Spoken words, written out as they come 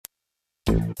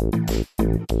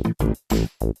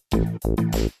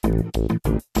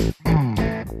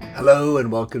Hello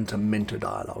and welcome to Minter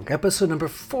Dialogue, episode number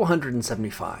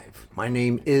 475. My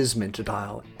name is Minter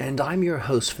Dial, and I'm your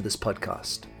host for this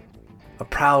podcast, a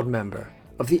proud member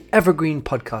of the Evergreen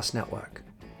Podcast Network.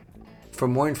 For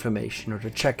more information or to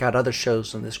check out other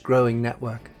shows on this growing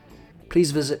network,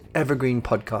 please visit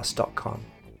evergreenpodcast.com.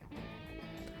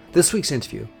 This week's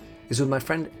interview is with my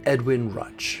friend Edwin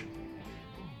Rutsch.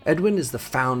 Edwin is the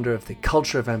founder of the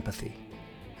Culture of Empathy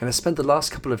and has spent the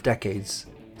last couple of decades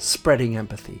spreading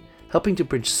empathy, helping to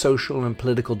bridge social and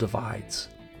political divides.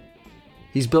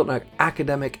 He's built an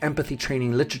academic empathy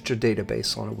training literature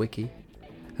database on a wiki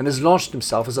and has launched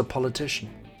himself as a politician.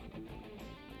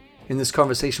 In this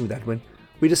conversation with Edwin,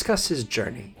 we discuss his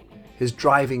journey, his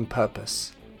driving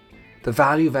purpose, the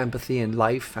value of empathy in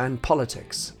life and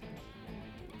politics,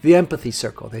 the empathy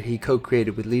circle that he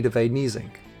co-created with Liedewij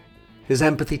Niesink, his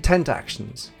empathy tent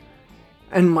actions,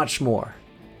 and much more.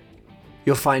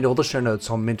 You'll find all the show notes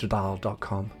on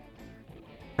minterdial.com.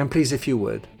 And please, if you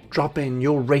would, drop in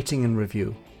your rating and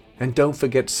review, and don't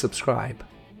forget to subscribe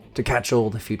to catch all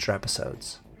the future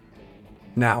episodes.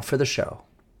 Now for the show.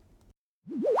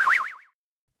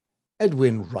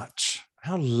 Edwin Rutsch,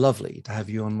 how lovely to have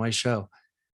you on my show.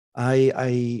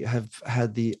 I have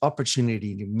had the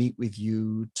opportunity to meet with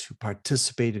you, to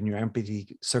participate in your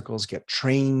empathy circles, get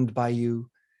trained by you,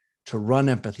 to run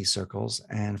empathy circles.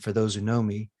 And for those who know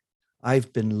me,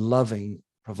 I've been loving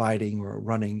providing or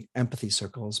running empathy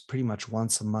circles pretty much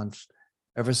once a month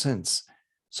ever since.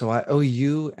 So I owe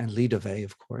you and Liedewij,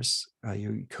 of course,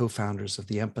 your co-founders of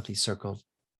the Empathy Circle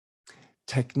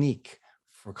technique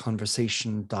for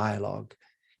conversation, dialogue.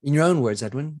 In your own words,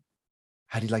 Edwin,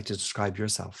 how do you like to describe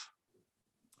yourself?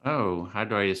 Oh, how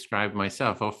do I describe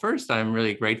myself? Well, first, I'm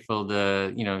really grateful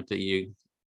that you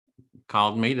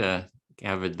called me to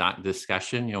have a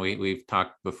discussion. We've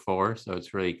talked before, so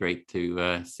it's really great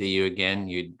to see you again.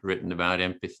 You'd written about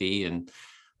empathy, and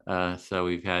so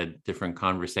we've had different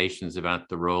conversations about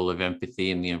the role of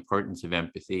empathy and the importance of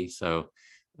empathy. So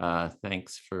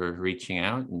thanks for reaching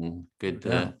out, and good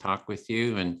to talk with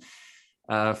you. And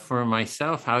for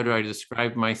myself, how do I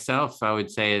describe myself? I would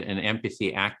say an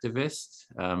empathy activist.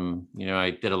 I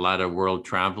did a lot of world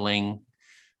traveling.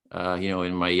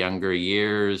 In my younger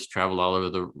years, traveled all over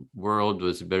the world,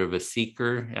 was a bit of a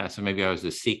seeker. So maybe I was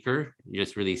a seeker,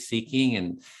 just really seeking.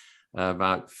 And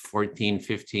about 14,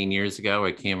 15 years ago,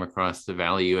 I came across the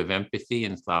value of empathy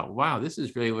and thought, wow, this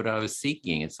is really what I was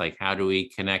seeking. It's like, how do we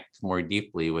connect more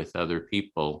deeply with other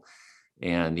people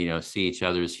and, see each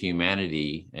other's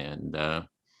humanity? And,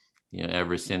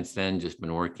 ever since then, just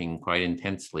been working quite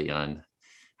intensely on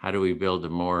how do we build a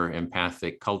more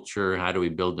empathic culture? How do we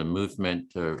build a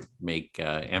movement to make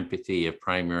empathy a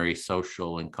primary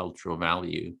social and cultural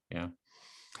value? Yeah.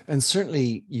 And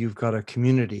certainly you've got a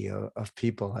community of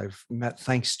people I've met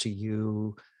thanks to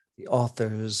you, the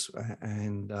authors,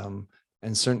 and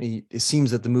certainly it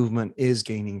seems that the movement is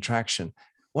gaining traction.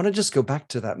 I want to just go back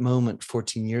to that moment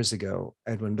 14 years ago,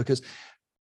 Edwin, because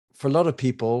for a lot of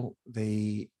people,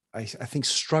 I think,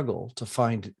 struggle to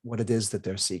find what it is that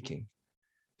they're seeking.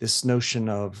 This notion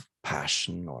of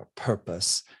passion or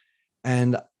purpose.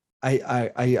 And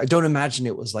I don't imagine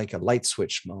it was like a light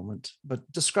switch moment,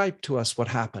 but describe to us what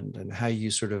happened and how you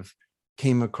sort of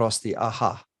came across the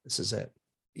aha, this is it.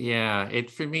 Yeah,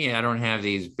 for me, I don't have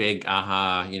these big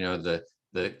aha,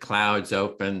 the clouds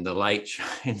open, the light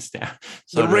shines down.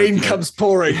 The rain comes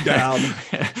pouring down.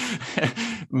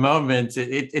 Moments.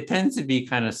 It tends to be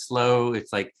kind of slow.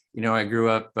 It's like, I grew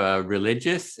up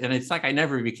religious, and it's like I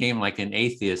never became like an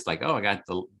atheist, like, oh, I got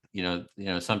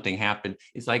something happened.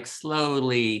 It's like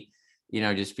slowly,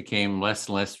 just became less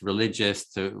and less religious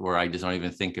to where I just don't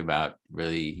even think about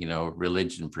really,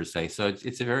 religion per se. So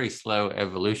it's a very slow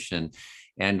evolution.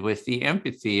 And with the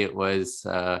empathy, it was,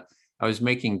 I was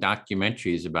making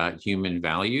documentaries about human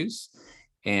values.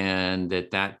 And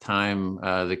at that time,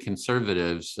 the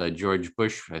conservatives, George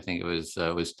Bush, I think it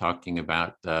was talking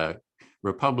about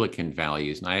Republican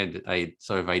values. And I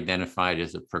sort of identified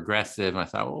as a progressive. And I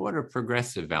thought, well, what are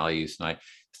progressive values? And I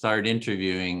started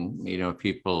interviewing,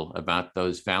 people about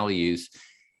those values.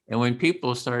 And when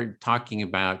people started talking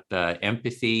about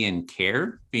empathy and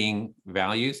care being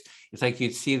values, it's like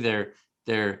you'd see their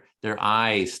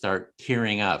eyes start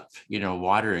tearing up,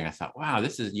 watering. I thought, wow,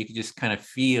 you could just kind of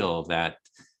feel that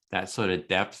sort of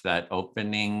depth, that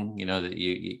opening,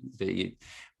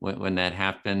 when that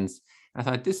happens. I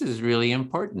thought, this is really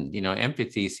important.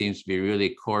 Empathy seems to be really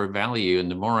a core value. And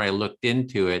the more I looked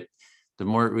into it, the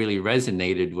more it really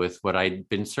resonated with what I'd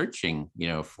been searching,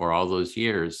 for all those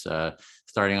years,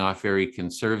 starting off very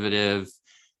conservative,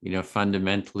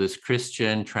 fundamentalist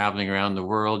Christian traveling around the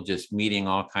world, just meeting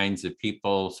all kinds of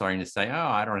people, starting to say, oh,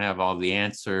 I don't have all the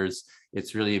answers.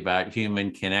 It's really about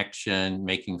human connection,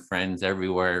 making friends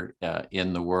everywhere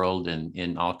in the world and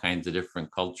in all kinds of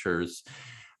different cultures,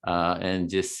 and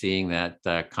just seeing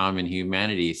that common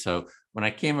humanity. So when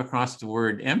I came across the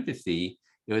word empathy,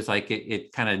 it was like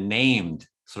it kind of named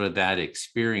sort of that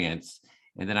experience.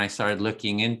 And then I started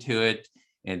looking into it.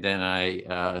 And then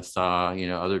I saw,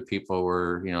 other people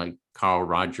were, like Carl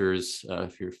Rogers,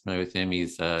 if you're familiar with him,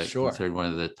 he's Sure. considered one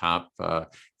of the top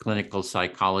clinical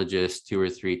psychologists, 2 or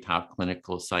 3 top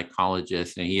clinical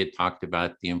psychologists. And he had talked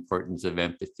about the importance of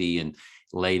empathy and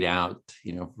laid out,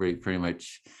 pretty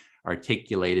much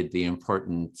articulated the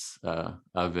importance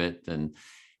of it. And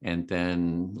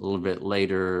then a little bit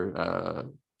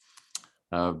later,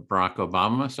 Barack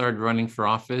Obama started running for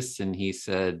office, and he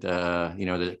said,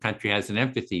 the country has an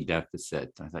empathy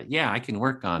deficit. I thought, yeah, I can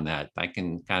work on that. I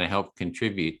can kind of help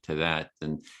contribute to that.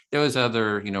 And there was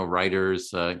other,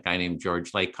 writers, a guy named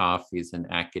George Lakoff, he's an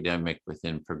academic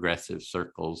within progressive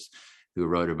circles, who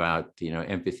wrote about,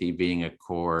 empathy being a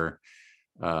core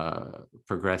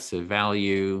progressive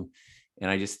value. And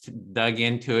I just dug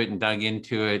into it.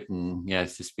 And yeah,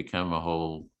 it's just become a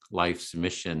whole life's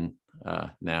mission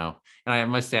now. And I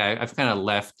must say, I've kind of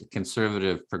left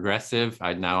conservative progressive.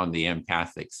 I'm now on the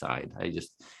empathic side.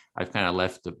 I've kind of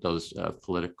left those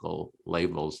political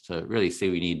labels to really see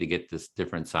we need to get this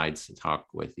different sides to talk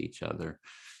with each other.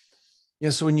 Yeah.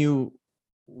 So when you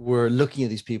were looking at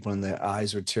these people and their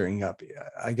eyes were tearing up,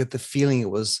 I get the feeling it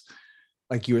was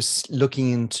like you were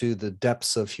looking into the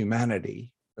depths of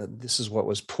humanity. This is what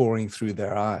was pouring through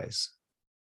their eyes.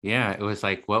 Yeah, it was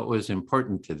like what was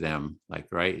important to them, like,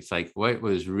 right? It's like what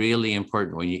was really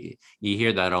important. When you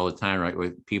hear that all the time, right?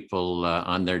 With people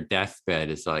on their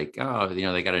deathbed, it's like, oh,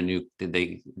 they got a new. Do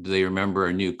they remember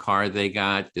a new car they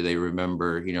got? Do they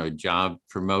remember, job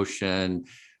promotion,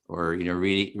 or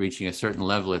reaching a certain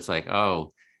level? It's like,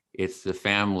 oh, it's the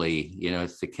family,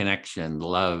 it's the connection, the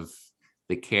love,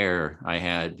 the care I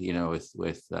had,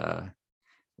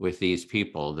 with these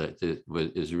people that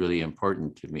is really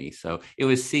important to me. So it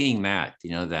was seeing that,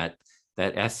 that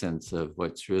essence of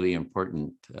what's really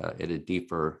important at a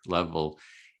deeper level.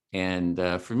 And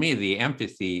for me, the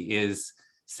empathy is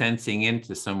sensing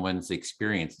into someone's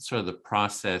experience. It's sort of the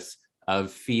process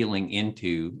of feeling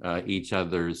into each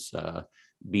other's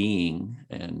being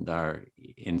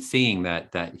and seeing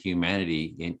that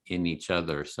humanity in each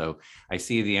other. So I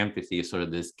see the empathy as sort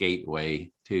of this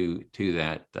gateway to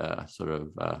that sort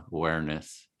of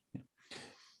awareness.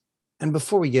 And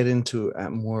before we get into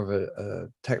more of a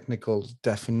technical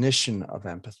definition of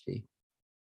empathy,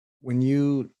 when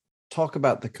you talk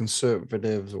about the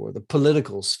conservatives or the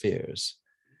political spheres,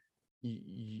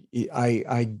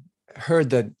 I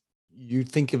heard that you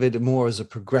think of it more as a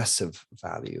progressive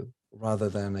value rather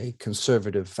than a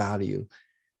conservative value.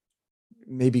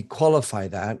 Maybe qualify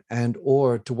that, and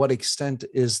or to what extent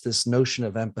is this notion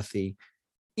of empathy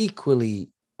equally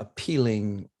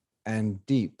appealing and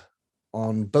deep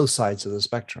on both sides of the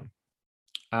spectrum?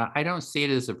 I don't see it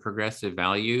as a progressive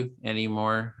value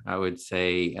anymore. I would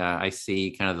say I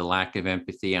see kind of the lack of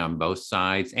empathy on both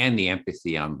sides and the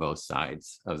empathy on both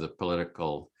sides of the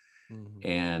political. Mm-hmm.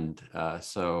 And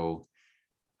so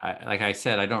like I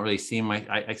said, I don't really see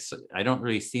I don't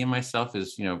really see myself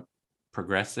as,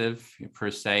 progressive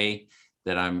per se,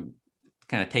 that I'm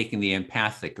kind of taking the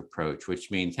empathic approach,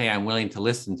 which means, hey, I'm willing to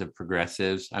listen to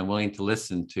progressives. I'm willing to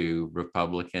listen to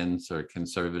Republicans or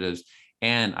conservatives,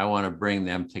 and I want to bring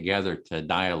them together to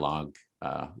dialogue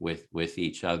with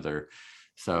each other.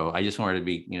 So I just wanted to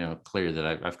be, clear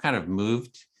that I've kind of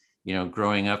moved,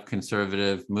 growing up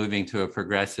conservative, moving to a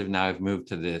progressive. Now I've moved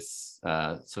to this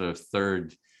sort of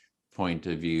third point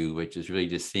of view, which is really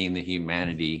just seeing the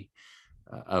humanity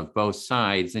of both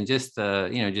sides, and just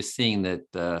just seeing that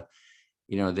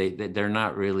they're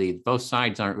not really, both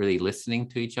sides aren't really listening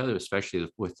to each other, especially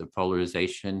with the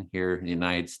polarization here in the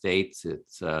United States.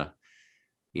 It's I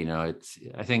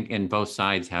think, and both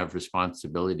sides have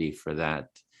responsibility for that.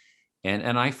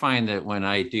 And I find that when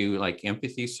I do like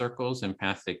empathy circles,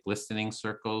 empathic listening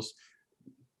circles,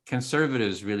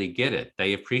 conservatives really get it.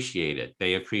 They appreciate it.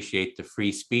 They appreciate the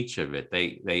free speech of it.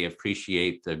 They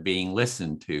appreciate the being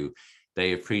listened to.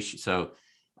 They appreciate, so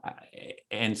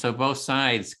both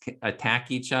sides attack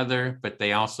each other, but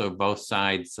they also, both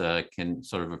sides can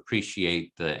sort of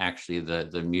appreciate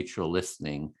the mutual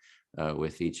listening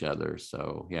with each other.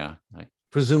 So yeah.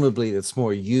 Presumably it's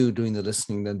more you doing the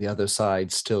listening than the other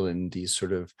side still in these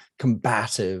sort of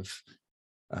combative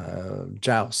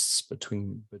jousts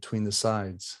between the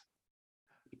sides.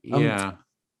 Yeah.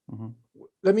 Mm-hmm.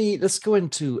 Let's go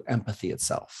into empathy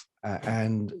itself.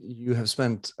 And you have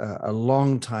spent a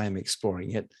long time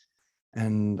exploring it.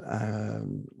 And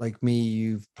like me,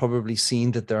 you've probably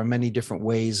seen that there are many different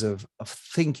ways of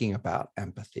thinking about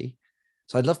empathy.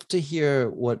 So I'd love to hear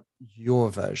what your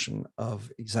version of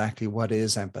exactly what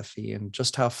is empathy and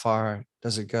just how far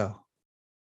does it go?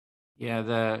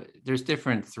 Yeah, there's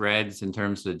different threads in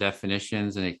terms of the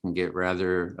definitions, and it can get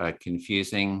rather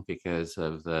confusing because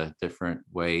of the different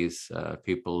ways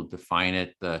people define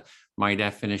it. My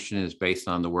definition is based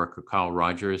on the work of Carl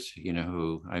Rogers,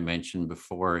 who I mentioned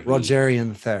before.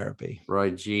 Rogerian therapy.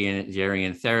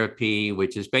 Rogerian therapy,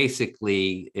 which is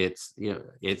basically it's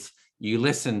you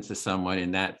listen to someone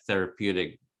in that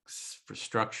therapeutic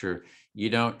structure. You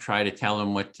don't try to tell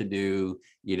them what to do.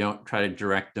 You don't try to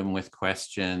direct them with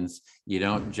questions. You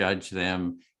don't judge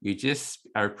them. You just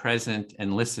are present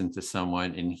and listen to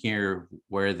someone and hear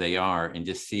where they are and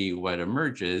just see what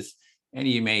emerges. And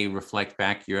you may reflect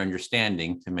back your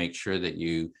understanding to make sure that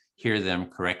you hear them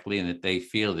correctly and that they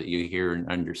feel that you hear and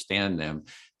understand them.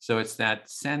 So it's that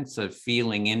sense of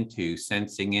feeling into,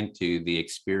 sensing into the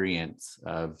experience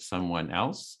of someone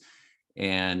else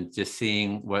and just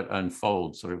seeing what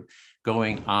unfolds, sort of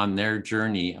going on their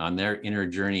journey, on their inner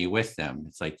journey with them.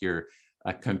 It's like you're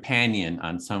a companion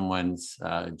on someone's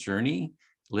journey,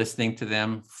 listening to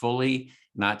them fully,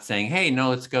 not saying, hey, no,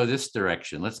 let's go this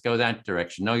direction, let's go that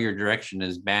direction. No, your direction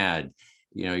is bad.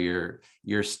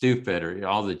 You're stupid, or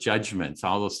all the judgments,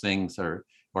 all those things are,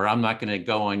 or I'm not going to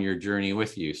go on your journey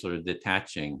with you, sort of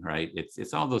detaching, right?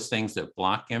 It's all those things that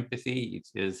block empathy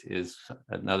is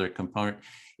another component.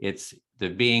 It's the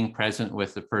being present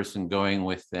with the person, going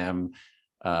with them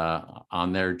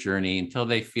on their journey until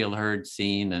they feel heard,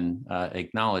 seen, and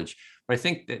acknowledged. But I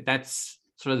think that's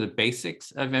sort of the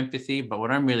basics of empathy. But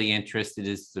what I'm really interested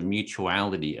in is the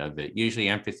mutuality of it. Usually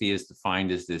empathy is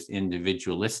defined as this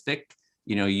individualistic,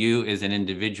 you as an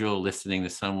individual listening to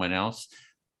someone else.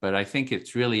 But I think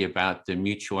it's really about the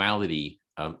mutuality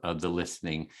of the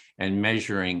listening and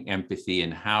measuring empathy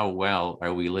and how well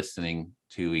are we listening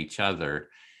to each other.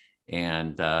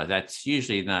 And that's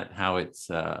usually not how it's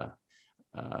kind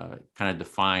of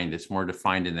defined. It's more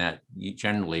defined in that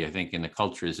generally, I think, in the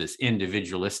culture is this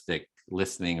individualistic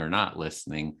listening or not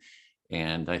listening.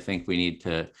 And I think we need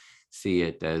to see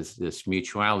it as this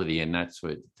mutuality. And that's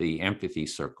what the empathy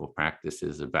circle practice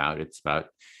is about. It's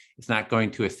not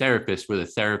going to a therapist where the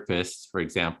therapist, for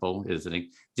example,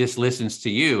 just listens to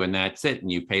you and that's it.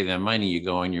 And you pay them money, you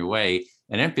go on your way.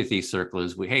 An empathy circle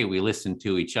is, we listen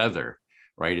to each other,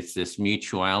 right? It's this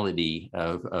mutuality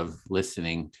of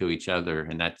listening to each other.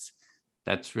 And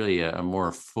that's really a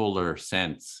more fuller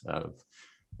sense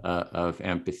of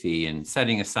empathy, and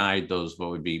setting aside those,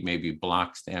 what would be maybe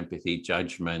blocks to empathy,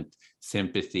 judgment,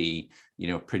 sympathy,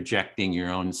 projecting your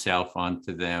own self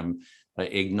onto them,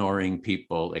 ignoring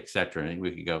people, etc. And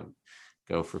we could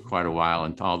go for quite a while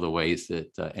into all the ways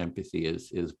that empathy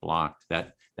is blocked.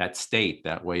 That state,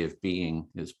 that way of being,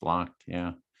 is blocked.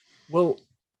 Yeah. Well,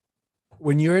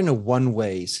 when you're in a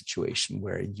one-way situation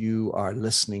where you are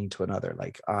listening to another,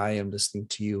 like I am listening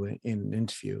to you in an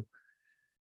interview,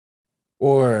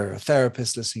 or a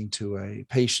therapist listening to a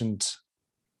patient,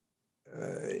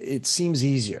 it seems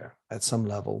easier at some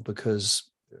level because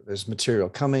there's material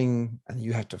coming and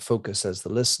you have to focus as the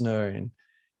listener and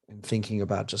thinking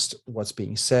about just what's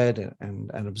being said and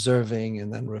observing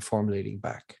and then reformulating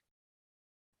back.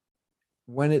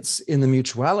 When it's in the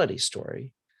mutuality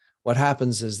story, what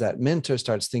happens is that mentor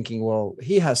starts thinking, well,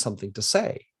 he has something to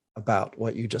say about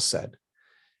what you just said.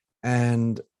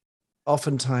 And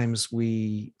oftentimes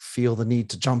we feel the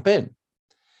need to jump in.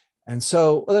 And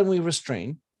so then we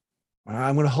restrain.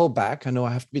 I'm going to hold back. I know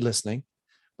I have to be listening.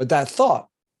 But that thought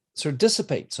sort of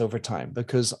dissipates over time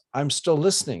because I'm still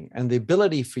listening. And the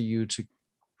ability for you to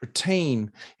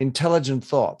retain intelligent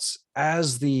thoughts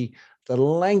as the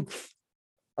length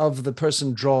of the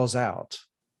person draws out,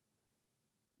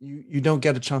 you don't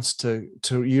get a chance to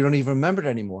you don't even remember it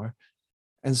anymore.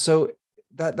 And so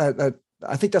that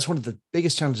I think that's one of the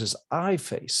biggest challenges I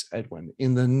face, Edwin,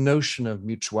 in the notion of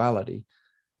mutuality,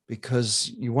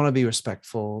 because you want to be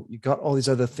respectful. You got all these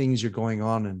other things you're going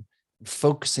on and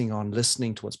focusing on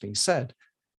listening to what's being said.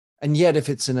 And yet, if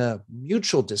it's in a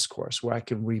mutual discourse where I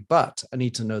can rebut, I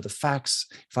need to know the facts.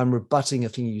 If I'm rebutting a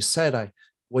thing you said,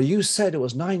 you said it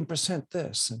was 9%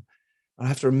 this, and I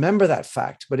have to remember that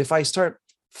fact. But if I start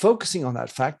focusing on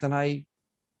that fact, then I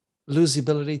lose the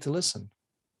ability to listen.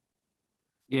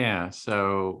 Yeah.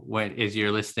 So as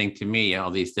you're listening to me,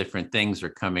 all these different things are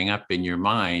coming up in your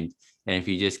mind. And if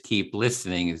you just keep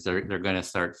listening, they're going to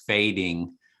start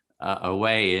fading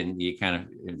away, and you kind of,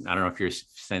 I don't know if you're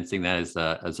sensing that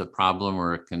as a problem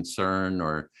or a concern,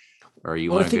 or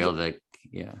you Well, want to be able to,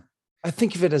 yeah. I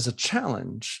think of it as a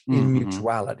challenge in Mm-hmm.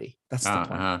 mutuality. That's the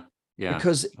point. Yeah.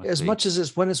 Because I as see. much as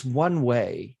it's when it's one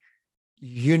way,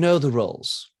 you know the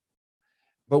roles.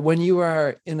 But when you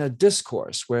are in a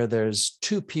discourse where there's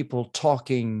two people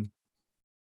talking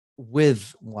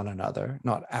with one another,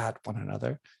 not at one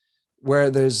another,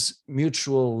 where there's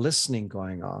mutual listening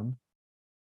going on,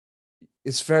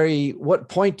 it's what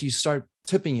point do you start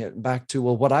tipping it back to,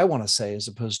 well, what I want to say as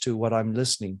opposed to what I'm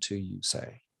listening to you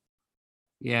say?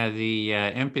 Yeah, the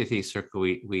empathy circle,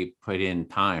 we put in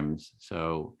times.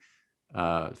 So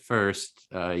first,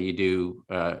 you do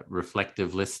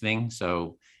reflective listening.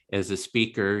 So as a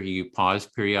speaker, you pause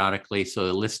periodically so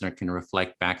the listener can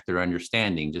reflect back their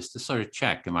understanding, just to sort of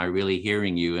check, am I really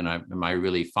hearing you, and am I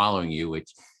really following you,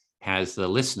 which has the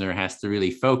listener has to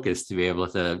really focus to be able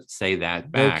to say that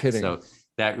No back. kidding. So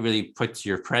that really puts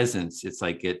your presence. It's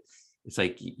like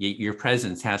your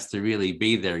presence has to really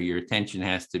be there. Your attention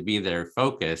has to be there,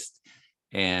 focused,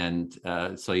 and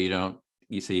so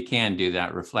you can do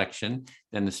that reflection.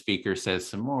 Then the speaker says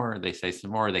some more. They say some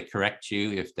more. They correct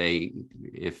you if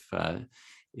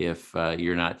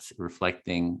you're not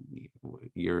reflecting.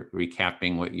 You're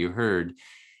recapping what you heard.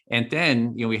 And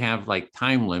then, we have like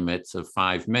time limits of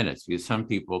 5 minutes, because some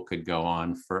people could go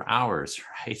on for hours,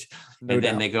 right? No And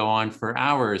then doubt. they go on for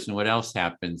hours. And what else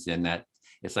happens in that?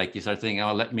 It's like you start thinking,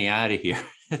 oh, let me out of here.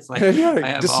 It's like, I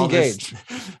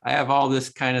have all this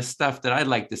kind of stuff that I'd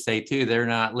like to say too. They're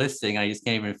not listening. I just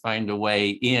can't even find a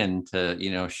way in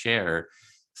to, share.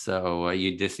 So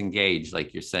you disengage,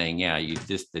 like you're saying. Yeah, you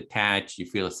just detach. You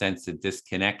feel a sense of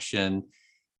disconnection.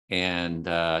 And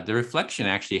the reflection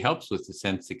actually helps with the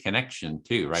sense of connection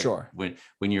too, right? Sure.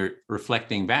 When you're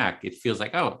reflecting back, it feels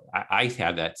like, oh, I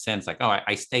have that sense, like, oh,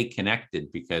 I stay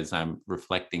connected because I'm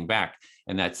reflecting back,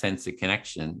 and that sense of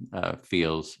connection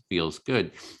feels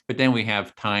good. But then we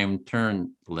have time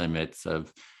turn limits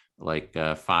of like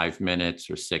 5 minutes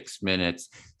or 6 minutes,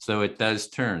 so it does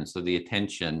turn. So the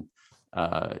attention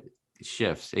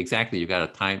shifts. Exactly. You've got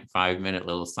a 5-minute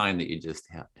little sign that you just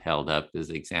held up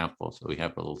as an example. So we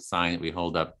have a little sign that we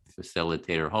hold up,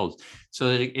 facilitator holds, so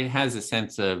that it has a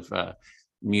sense of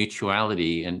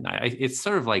mutuality. And it's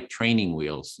sort of like training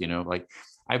wheels, like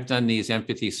I've done these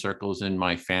empathy circles in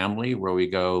my family where we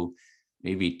go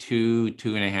maybe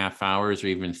 2.5 hours, or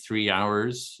even 3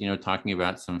 hours, talking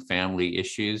about some family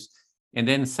issues. And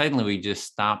then suddenly we just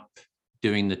stop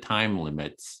doing the time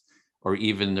limits or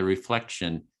even the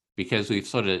reflection, because we've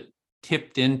sort of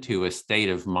tipped into a state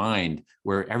of mind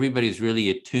where everybody's really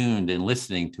attuned and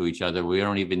listening to each other. We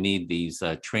don't even need these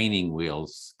training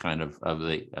wheels kind of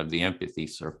the empathy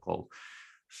circle.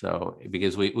 So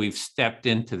because we've stepped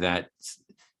into that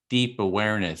deep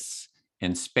awareness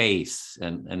and space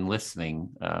and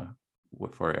listening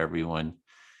for everyone.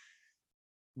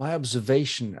 My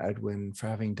observation, Edwin, for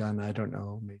having done, I don't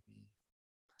know, maybe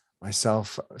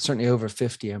myself, certainly over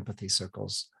 50 empathy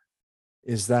circles,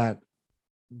 is that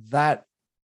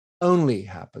only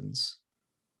happens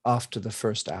after the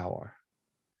first hour.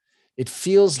 It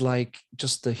feels like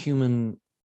just the human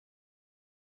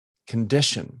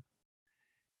condition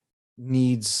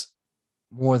needs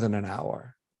more than an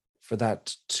hour for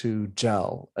that to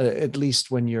gel, at least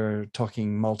when you're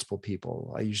talking multiple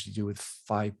people. I usually do with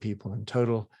 5 people in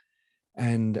total.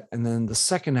 And then the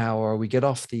second hour, we get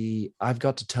off the I've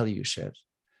got to tell you shit.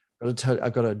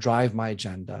 I've got to drive my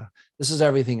agenda. This is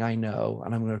everything I know,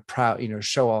 and I'm going to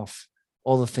show off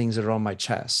all the things that are on my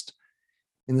chest.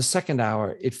 In the second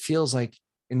hour, it feels like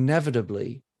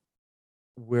inevitably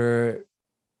we're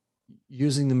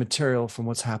using the material from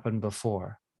what's happened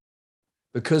before,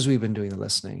 because we've been doing the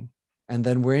listening, and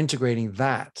then we're integrating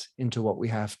that into what we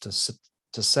have to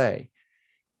say.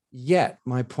 Yet,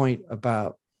 my point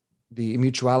about the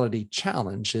mutuality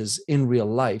challenge is, in real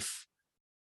life,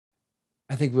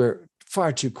 I think we're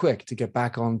far too quick to get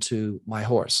back onto my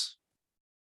horse.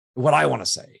 What I want to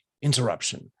say,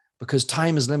 interruption, because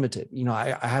time is limited.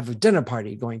 I have a dinner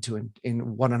party going to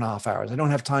in 1.5 hours. I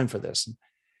don't have time for this.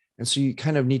 And so you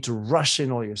kind of need to rush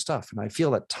in all your stuff. And I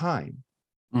feel that time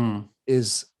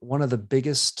is one of the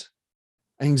biggest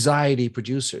anxiety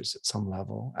producers at some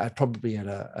level, probably at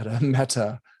a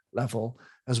meta level,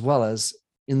 as well as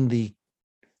in the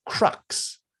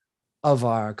crux of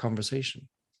our conversation.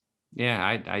 Yeah,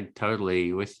 I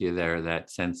totally with you there.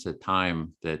 That sense of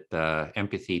time, that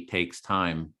empathy takes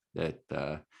time. That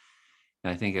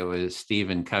I think it was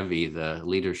Stephen Covey, the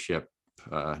leadership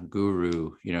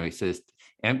guru. He says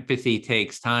empathy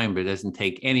takes time, but it doesn't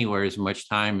take anywhere as much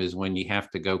time as when you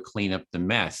have to go clean up the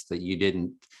mess that you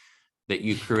didn't that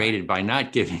you created by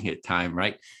not giving it time,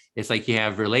 right? It's like you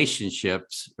have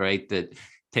relationships, right, that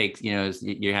takes,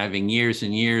 you're having years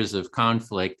and years of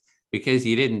conflict because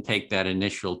you didn't take that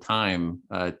initial time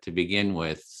to begin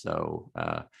with. So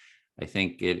I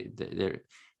think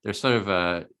there's sort of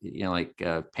a, like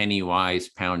a penny wise,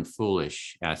 pound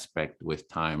foolish aspect with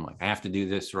time. Like I have to do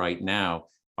this right now.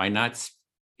 By not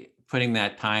putting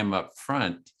that time up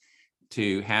front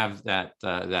to have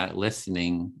that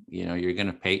listening, you're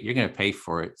going to pay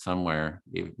for it somewhere.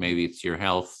 Maybe it's your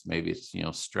health, maybe it's,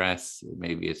 stress,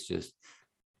 maybe it's just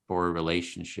poor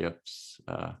relationships.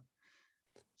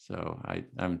 So I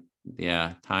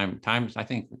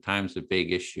think time's a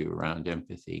big issue around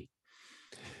empathy.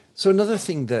 So another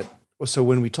thing so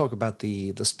when we talk about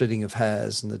the splitting of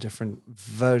hairs and the different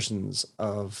versions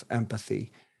of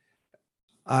empathy,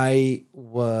 I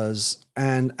was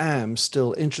and am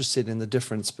still interested in the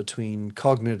difference between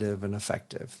cognitive and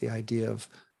affective, the idea of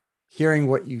hearing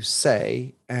what you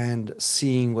say and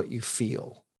seeing what you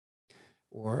feel,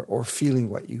 or feeling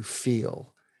what you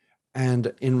feel.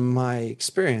 And in my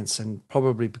experience, and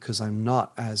probably because I'm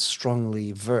not as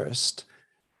strongly versed,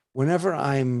 whenever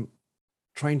I'm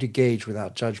trying to gauge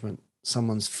without judgment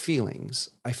someone's feelings,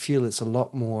 I feel it's a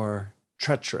lot more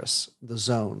treacherous, the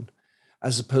zone,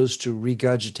 as opposed to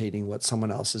regurgitating what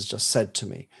someone else has just said to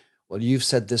me. Well, you've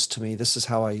said this to me. This is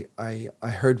how I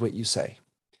heard what you say.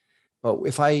 But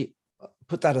if I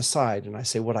put that aside and I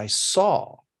say what I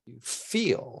saw, you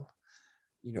feel,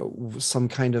 some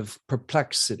kind of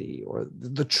perplexity, or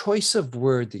the choice of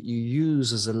word that you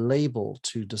use as a label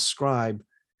to describe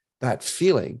that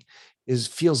feeling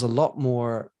feels a lot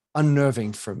more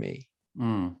unnerving for me.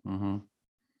 Mm-hmm.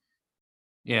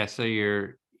 Yeah. So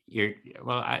you're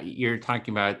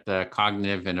talking about the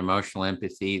cognitive and emotional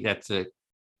empathy. That's a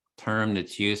term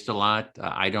that's used a lot.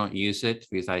 I don't use it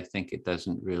because I think it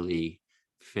doesn't really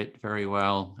fit very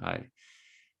well.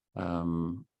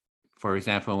 For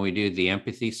example, when we do the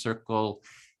empathy circle,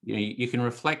 you can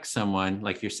reflect someone,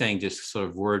 like you're saying, just sort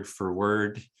of word for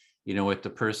word, what the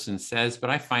person says.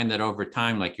 But I find that over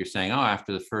time, like you're saying,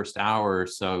 after the first hour or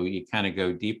so, you kind of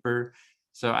go deeper.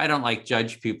 So I don't like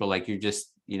judge people like you're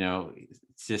just,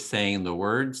 it's just saying the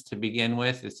words to begin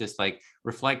with. It's just like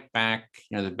reflect back,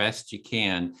 the best you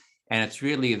can. And it's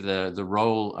really the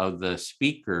role of the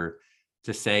speaker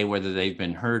to say whether they've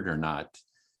been heard or not.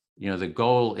 The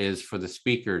goal is for the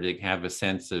speaker to have a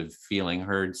sense of feeling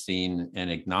heard, seen, and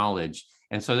acknowledged.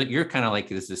 And so that you're kind of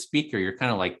like, as a speaker, you're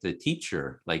kind of like the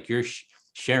teacher, like you're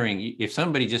sharing. If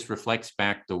somebody just reflects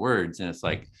back the words and it's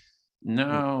like,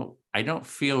 no, I don't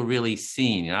feel really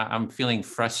seen. I'm feeling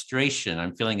frustration.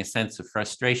 I'm feeling a sense of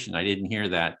frustration. I didn't hear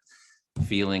that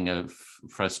feeling of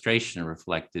frustration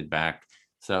reflected back.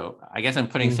 So I guess I'm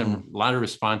putting a lot of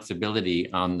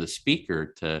responsibility on the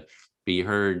speaker to be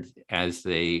heard as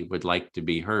they would like to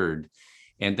be heard.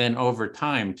 And then over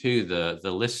time too,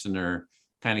 the listener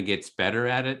kind of gets better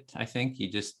at it. I think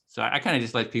so I kind of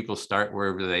just let people start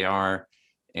wherever they are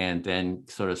and then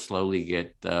sort of slowly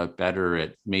get better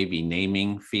at maybe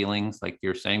naming feelings like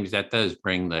you're saying, because that does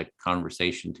bring the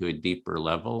conversation to a deeper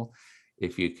level.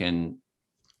 If you can,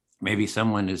 maybe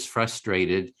someone is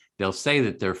frustrated, they'll say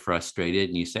that they're frustrated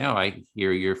and you say, I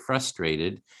hear you're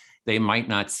frustrated. They might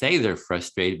not say they're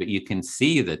frustrated, but you can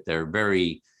see that they're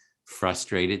very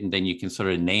frustrated. And then you can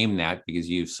sort of name that because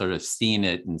you've sort of seen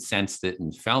it and sensed it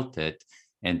and felt it.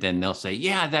 And then they'll say,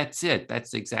 yeah, that's it.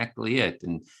 That's exactly it.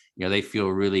 And, they feel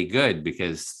really good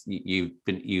because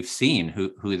you've seen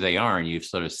who they are and you've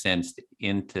sort of sensed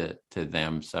into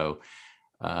them. So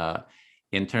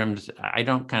in terms, I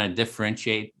don't kind of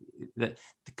differentiate the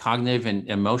cognitive and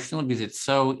emotional because it's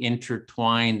so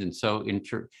intertwined and so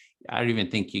I don't even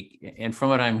think and from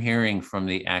what I'm hearing from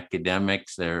the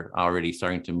academics, they're already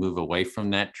starting to move away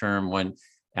from that term. When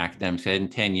academics said in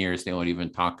 10 years, they won't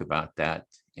even talk about that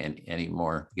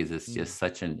anymore because it's just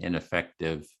such an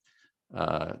ineffective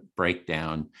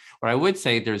breakdown. What I would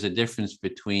say, there's a difference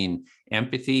between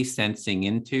empathy, sensing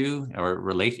into,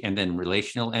 and then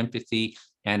relational empathy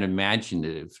and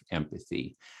imaginative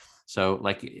empathy. So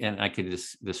and I could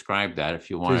just describe that if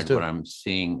you wanted. What I'm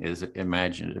seeing is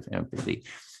imaginative empathy.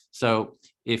 So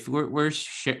if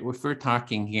we're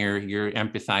talking here, you're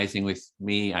empathizing with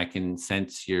me. I can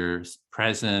sense your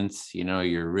presence.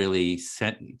 You're really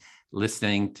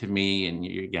listening to me, and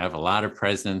you have a lot of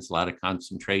presence, a lot of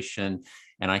concentration,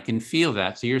 and I can feel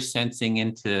that. So you're sensing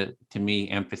into me,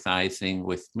 empathizing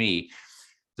with me.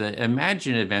 The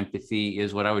imaginative empathy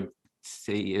is what I would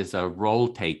say is a role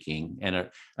taking, and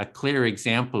a clear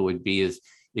example would be is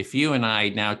if you and I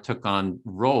now took on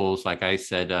roles, like I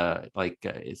said,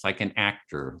 it's like an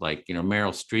actor, like,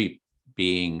 Meryl Streep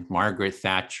being Margaret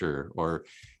Thatcher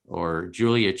or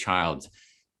Julia Childs.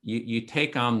 You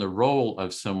take on the role of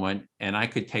someone, and I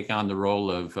could take on the role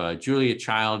of Julia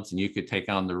Childs, and you could take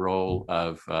on the role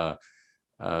of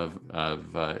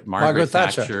Margaret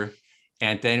Thatcher,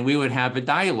 and then we would have a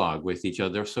dialogue with each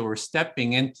other. So we're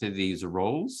stepping into these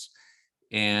roles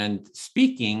and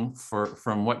speaking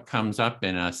from what comes up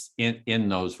in us in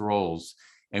those roles.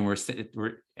 And we're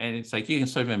and it's like you can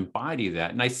sort of embody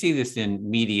that. And I see this in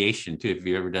mediation too. If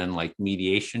you've ever done like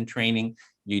mediation training,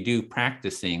 you do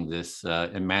practicing this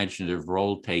imaginative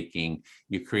role taking.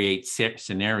 You create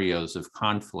scenarios of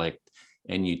conflict,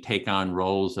 and you take on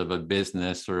roles of a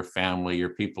business or a family or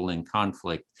people in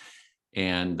conflict,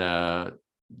 and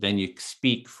then you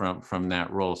speak from that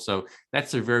role. So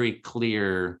that's a very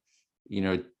clear,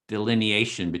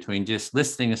 delineation between just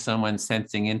listening to someone,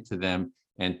 sensing into them,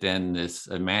 and then this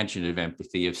imaginative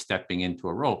empathy of stepping into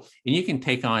a role. And you can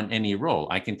take on any role.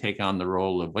 I can take on the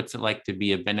role of what's it like to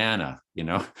be a banana,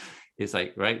 It's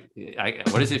like, right?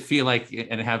 What does it feel like,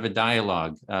 and have a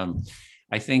dialogue?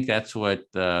 I think that's what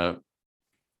the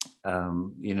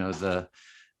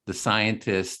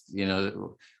scientist,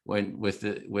 when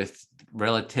with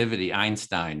relativity,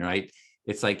 Einstein, right?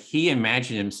 It's like he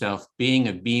imagined himself being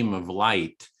a beam of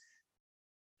light.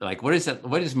 Like, what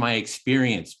is my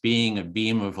experience being a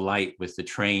beam of light with the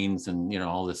trains and,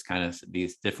 all this kind of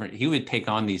these different, he would take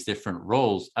on these different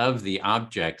roles of the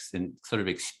objects and sort of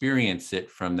experience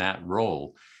it from that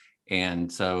role.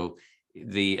 And so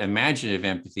the imaginative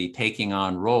empathy, taking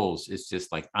on roles, is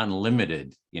just like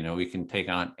unlimited. We can take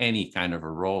on any kind of a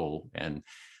role. And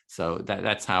so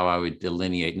that's how I would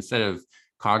delineate. Instead of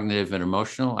cognitive and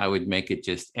emotional, I would make it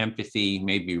just empathy,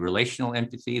 maybe relational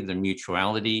empathy, the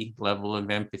mutuality level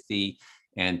of empathy,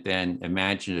 and then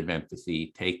imaginative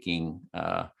empathy, taking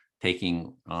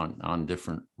on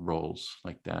different roles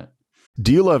like that.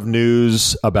 Do you love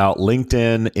news about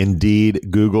LinkedIn, Indeed,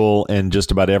 Google, and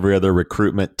just about every other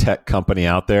recruitment tech company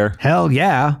out there? Hell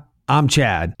yeah. I'm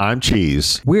Chad. I'm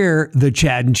Cheese. We're the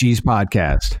Chad and Cheese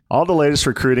Podcast. All the latest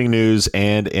recruiting news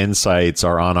and insights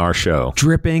are on our show,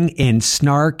 dripping in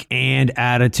snark and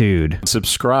attitude.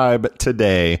 Subscribe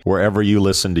today wherever you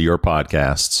listen to your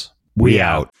podcasts. We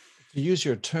out. To use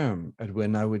your term,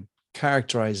 Edwin, I would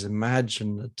characterize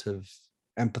imaginative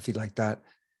empathy like that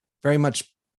very much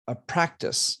a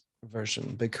practice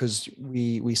version, because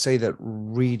we say that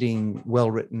reading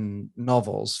well-written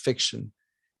novels, fiction,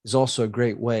 is also a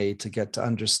great way to get to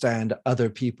understand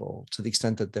other people to the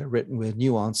extent that they're written with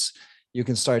nuance. You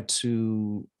can start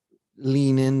to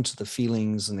lean into the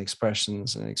feelings and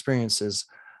expressions and experiences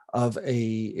of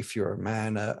if you're a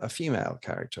man, a female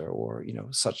character, or,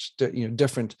 such,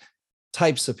 different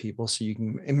types of people. So you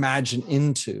can imagine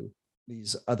into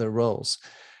these other roles.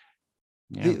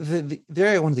 Yeah. The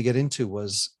area I wanted to get into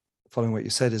was, following what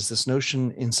you said, is this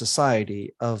notion in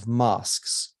society of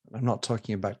masks. I'm not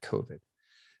talking about COVID.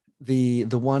 The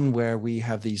one where we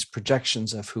have these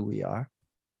projections of who we are,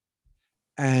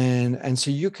 and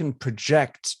so you can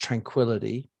project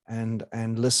tranquility and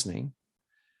listening,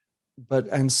 but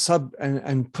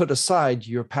and put aside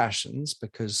your passions,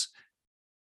 because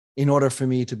in order for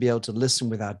me to be able to listen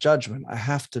without judgment, I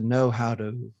have to know how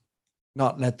to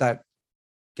not let that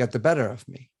get the better of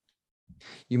me.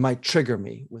 You might trigger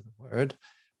me with a word,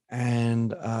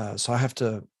 and so I have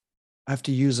to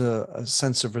use a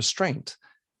sense of restraint,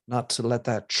 not to let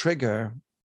that trigger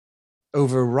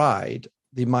override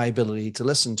my ability to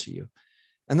listen to you.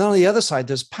 And then on the other side,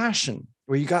 there's passion,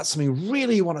 where you got something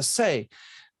really you want to say.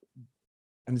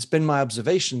 And it's been my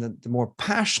observation that the more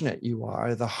passionate you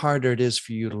are, the harder it is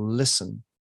for you to listen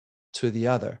to the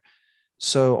other.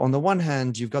 So on the one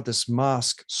hand, you've got this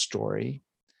mask story,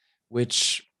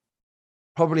 which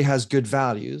probably has good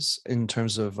values in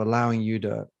terms of allowing you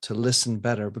to listen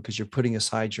better, because you're putting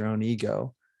aside your own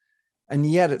ego. And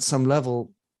yet, at some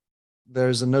level,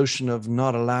 there's a notion of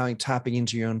not tapping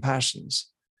into your own passions.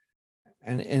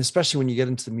 And especially when you get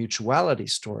into the mutuality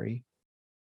story,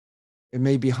 it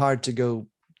may be hard to go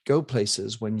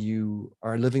places when you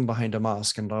are living behind a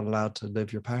mask and not allowed to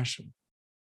live your passion.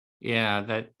 Yeah,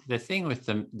 that the thing with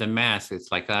the mask,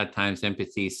 it's like a lot of times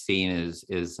empathy is seen as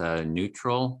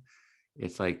neutral.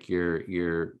 It's like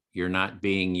you're not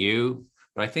being you,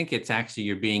 but I think it's actually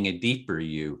you're being a deeper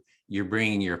you. You're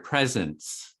bringing your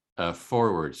presence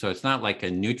forward. So it's not like a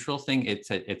neutral thing.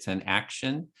 It's an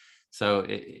action. So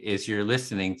as you're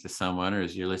listening to someone, or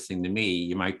as you're listening to me,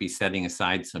 you might be setting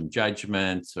aside some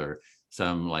judgments, or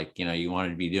some, like, you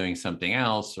wanted to be doing something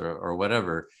else, or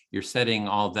whatever. You're setting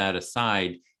all that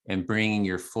aside and bringing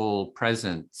your full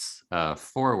presence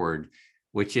forward,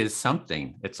 which is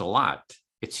something. It's a lot.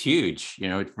 it's huge,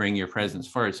 to bring your presence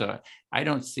forward. So I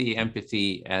don't see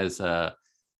empathy as a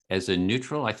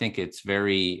neutral. I think it's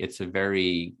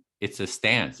a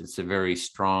stance. It's a very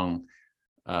strong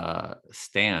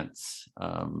stance,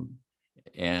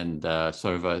 and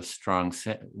sort of a strong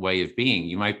way of being.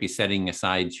 You might be setting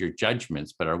aside your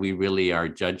judgments, but are we really our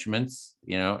judgments?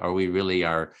 Are we really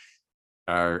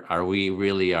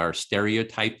our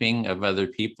stereotyping of other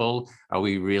people? Are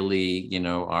we really,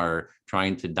 are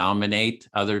trying to dominate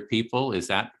other people? Is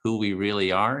that who we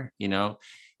really are?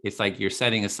 It's like you're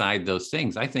setting aside those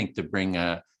things, I think, to bring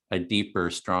a deeper,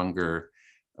 stronger,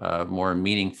 more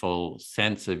meaningful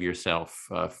sense of yourself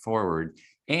forward.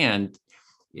 And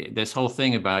this whole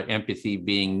thing about empathy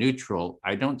being neutral,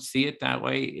 I don't see it that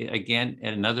way. Again,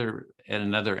 at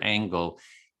another angle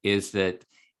is that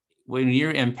when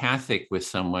you're empathic with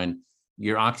someone,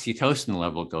 your oxytocin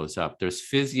level goes up. There's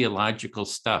physiological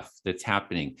stuff that's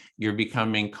happening. You're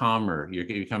becoming calmer. You're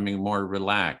becoming more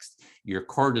relaxed. Your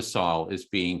cortisol is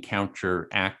being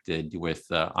counteracted with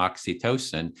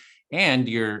oxytocin, and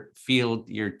your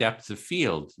depth of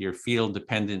field, your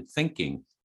field-dependent thinking,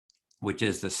 which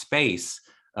is the space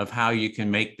of how you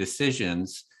can make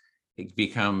decisions, it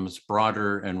becomes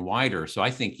broader and wider. So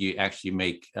I think you actually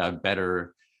make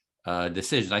better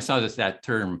decisions. I saw that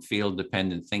term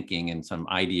field-dependent thinking in some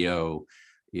IDEO,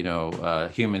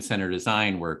 human-centered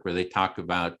design work, where they talk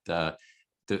about the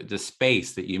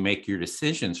space that you make your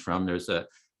decisions from. There's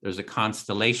a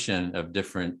constellation of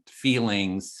different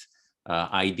feelings,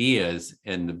 ideas,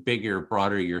 and the bigger,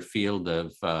 broader your field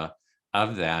of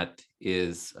that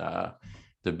is,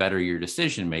 the better your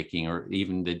decision making, or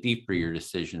even the deeper your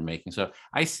decision making. So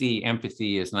I see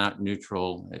empathy as not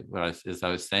neutral, as I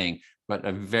was saying, but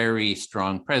a very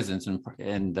strong presence.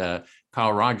 And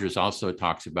Carl Rogers also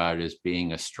talks about it as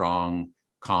being a strong,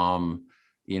 calm,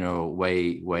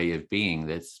 way of being.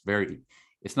 It's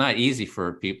not easy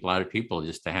for a lot of people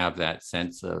just to have that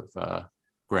sense of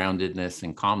groundedness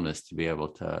and calmness to be able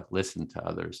to listen to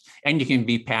others. And you can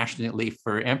be passionately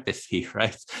for empathy,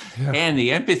 right? Yeah. And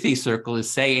the empathy circle is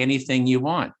say anything you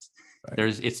want.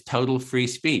 Right. It's total free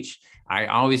speech. I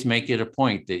always make it a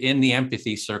point that in the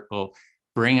empathy circle,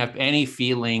 bring up any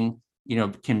feeling,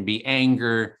 it can be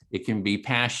anger, it can be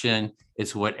passion,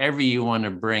 it's whatever you want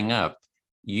to bring up.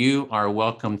 You are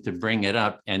welcome to bring it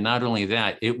up. And not only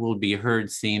that, it will be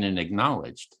heard, seen, and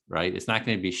acknowledged, right? It's not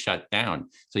going to be shut down.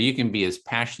 So you can be as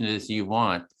passionate as you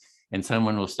want. And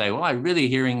someone will say, well, I'm really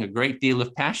hearing a great deal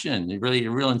of passion, really a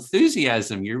real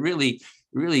enthusiasm. You're really,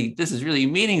 this is really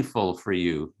meaningful for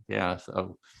you. Yeah.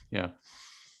 So, yeah.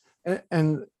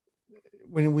 And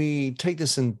when we take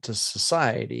this into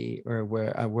society, or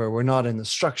where we're not in the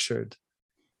structured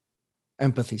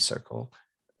empathy circle,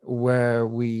 where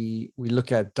we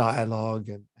look at dialogue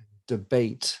and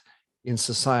debate in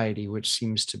society, which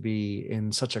seems to be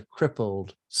in such a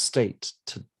crippled state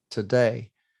today,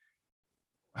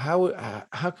 how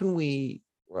can we?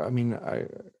 What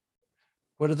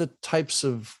are the types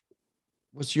of?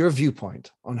 What's your viewpoint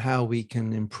on how we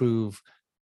can improve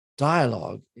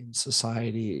dialogue in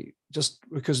society? Just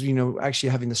because actually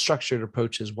having the structured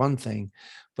approach is one thing,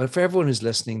 but for everyone who's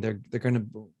listening, they're going to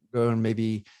go and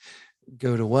maybe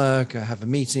go to work or have a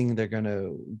meeting, they're going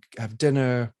to have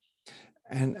dinner,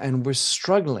 and we're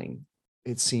struggling,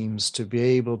 it seems, to be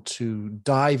able to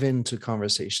dive into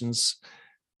conversations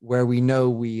where we know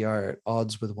we are at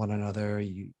odds with one another.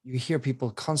 You hear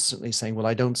people constantly saying, well,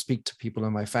 I don't speak to people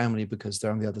in my family because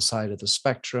they're on the other side of the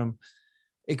spectrum.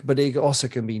 But it also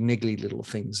can be niggly little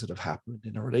things that have happened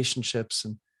in our relationships,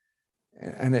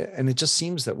 and it just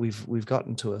seems that we've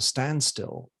gotten to a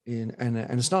standstill and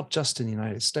it's not just in the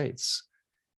United States.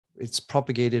 It's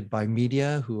propagated by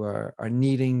media who are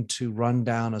needing to run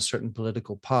down a certain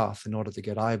political path in order to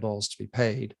get eyeballs to be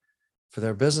paid for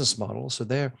their business model. So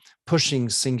they're pushing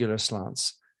singular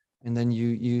slants, and then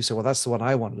you say, well, that's the one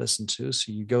I want to listen to.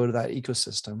 So you go to that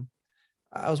ecosystem.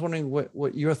 I was wondering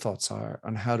what your thoughts are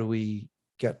on how do we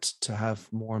get to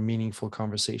have more meaningful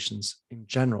conversations in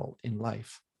general in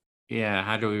life. Yeah,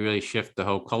 how do we really shift the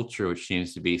whole culture, which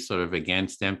seems to be sort of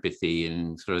against empathy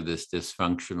and sort of this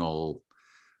dysfunctional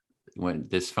when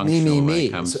me.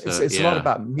 It comes it's a lot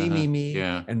about me,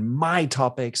 and my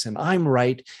topics, and I'm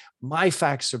right. My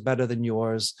facts are better than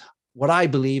yours. What I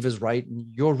believe is right, and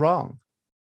you're wrong.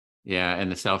 Yeah,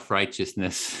 and the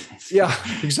self-righteousness. Yeah,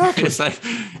 exactly. It's like,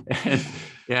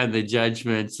 the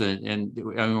judgments, and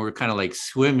I mean, we're kind of like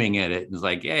swimming at it. It's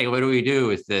like, hey, what do we do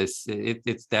with this?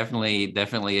 It's definitely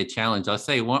a challenge. I'll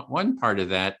say one part of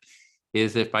that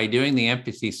is that by doing the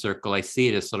empathy circle, I see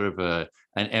it as sort of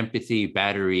an empathy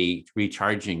battery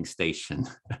recharging station,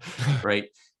 right?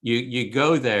 You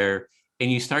go there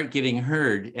and you start getting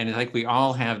heard. And it's like we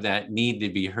all have that need to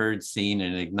be heard, seen,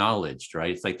 and acknowledged,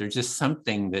 right? It's like there's just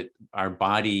something that our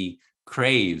body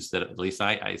craves, that at least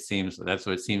I seems that's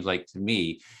what it seems like to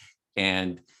me.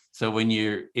 And so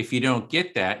if you don't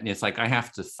get that, and it's like I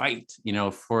have to fight,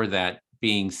 for that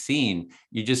being seen,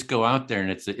 you just go out there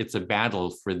and it's a battle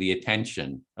for the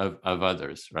attention of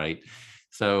others, right?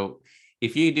 So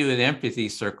if you do an empathy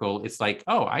circle, it's like,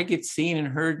 oh, I get seen and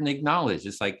heard and acknowledged.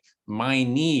 It's like my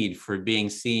need for being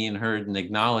seen, heard, and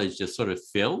acknowledged just sort of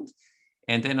filled.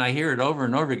 And then I hear it over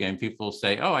and over again. People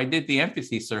say, oh, I did the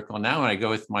empathy circle. Now when I go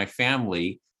with my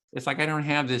family, it's like I don't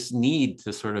have this need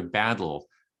to sort of battle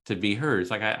to be heard.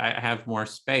 It's like I have more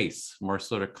space, more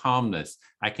sort of calmness.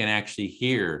 I can actually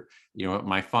hear, what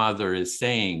my father is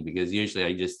saying, because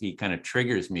usually he kind of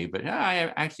triggers me, but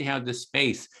I actually have the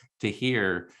space to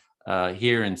hear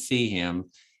and see him.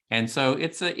 And so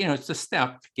it's a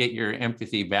step to get your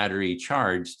empathy battery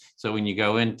charged. So when you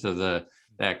go into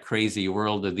that crazy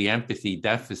world of the empathy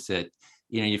deficit,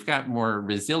 you've got more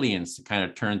resilience to kind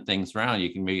of turn things around.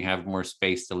 You can maybe have more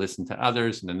space to listen to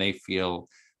others, and then they feel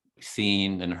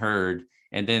seen and heard.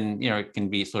 And then, it can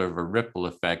be sort of a ripple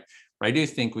effect. But I do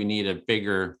think we need a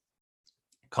bigger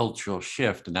cultural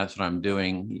shift, and that's what I'm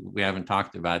doing. We haven't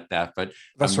talked about that, but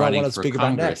that's what I want to speak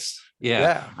about next.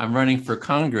 Yeah, I'm running for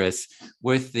Congress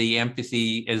with the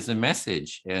empathy as a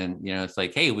message. And, it's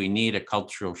like, hey, we need a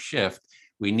cultural shift.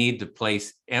 We need to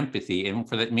place empathy. And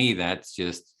for me, that's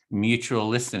just mutual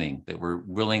listening, that we're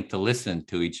willing to listen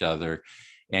to each other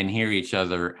and hear each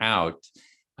other out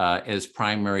as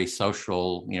primary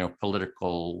social,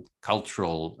 political,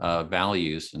 cultural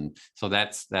values. And so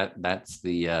that's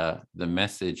the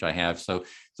message I have. So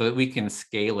that we can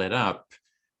scale it up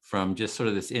from just sort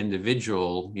of this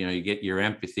individual, you get your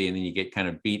empathy and then you get kind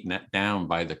of beaten down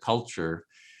by the culture,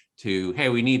 to, hey,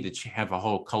 we need to have a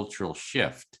whole cultural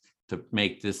shift to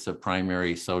make this a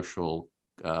primary social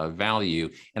value.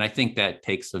 And I think that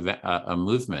takes a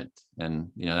movement.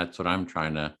 And, that's what I'm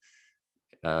trying to,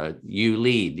 you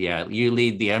lead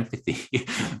the empathy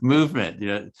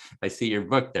movement. I see your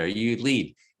book there, you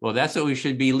lead. Well, that's what we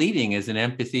should be leading, is an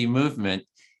empathy movement,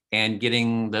 and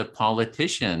getting the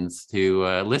politicians to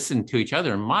listen to each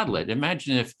other and model it.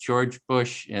 Imagine if George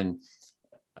Bush and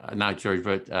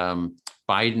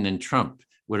Biden and Trump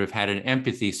would have had an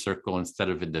empathy circle instead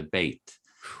of a debate.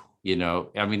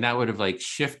 That would have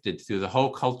shifted through the whole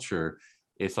culture.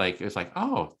 It's like,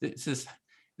 oh, this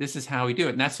is how we do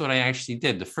it. And that's what I actually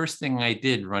did. The first thing I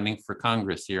did running for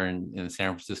Congress here in the San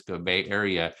Francisco Bay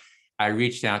Area, I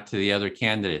reached out to the other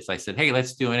candidates. I said, hey,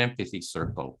 let's do an empathy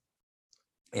circle.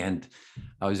 And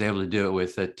I was able to do it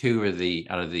with two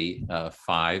out of the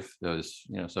five. Those,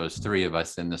 so it was three of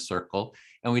us in the circle.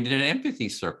 And we did an empathy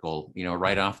circle,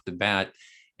 right off the bat.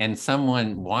 And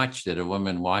someone watched it, a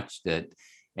woman watched it,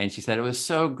 and she said, it was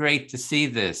so great to see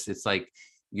this. It's like,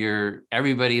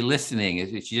 everybody listening.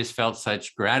 She just felt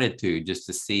such gratitude just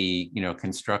to see,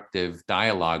 constructive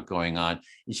dialogue going on.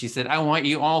 And she said, I want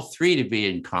you all three to be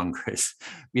in Congress,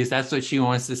 because that's what she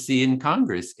wants to see in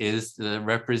Congress, is the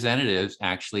representatives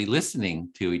actually listening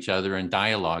to each other and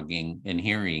dialoguing and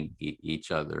hearing each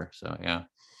other. So, yeah.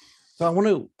 So I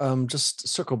want to just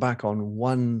circle back on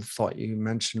one thought you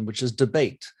mentioned, which is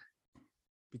debate.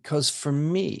 Because for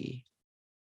me,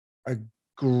 a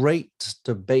great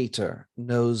debater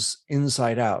knows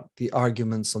inside out the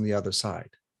arguments on the other side,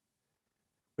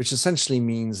 which essentially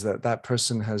means that that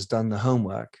person has done the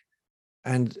homework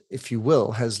and, if you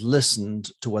will, has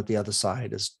listened to what the other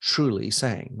side is truly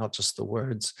saying, not just the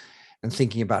words, and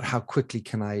thinking about how quickly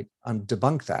can I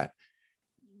debunk that.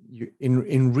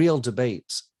 In real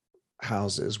debate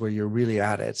houses where you're really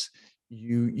at it,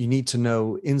 you need to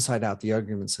know inside out the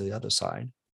arguments of the other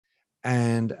side.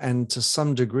 And to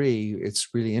some degree, it's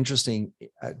really interesting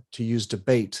to use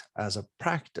debate as a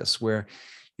practice where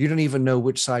you don't even know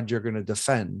which side you're going to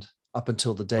defend up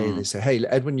until the day they say, hey,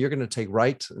 Edwin, you're going to take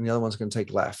right, and the other one's going to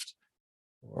take left,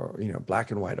 or,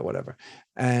 black and white or whatever.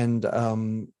 And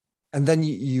then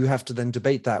you have to then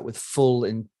debate that with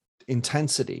full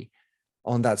intensity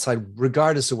on that side,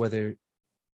 regardless of whether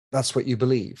that's what you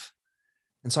believe.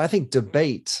 And so I think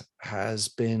debate has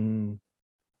been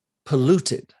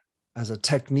polluted as a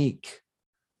technique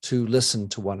to listen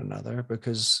to one another,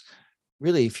 because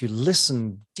really, if you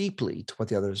listen deeply to what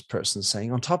the other person is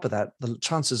saying, on top of that, the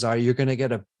chances are you're going to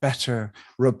get a better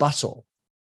rebuttal,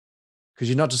 because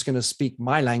you're not just going to speak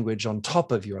my language on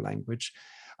top of your language.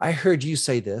 I heard you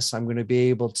say this. I'm going to be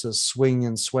able to swing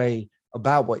and sway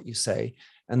about what you say.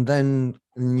 And then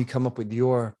you come up with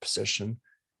your position.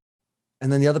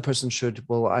 And then the other person should,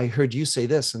 well, I heard you say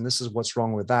this, and this is what's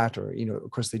wrong with that. Or, of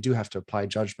course, they do have to apply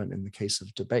judgment in the case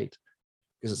of debate.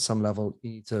 because at some level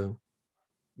you need to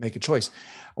make a choice.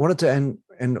 I wanted to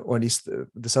end, or at least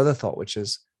this other thought, which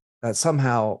is that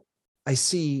somehow I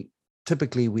see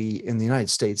typically in the United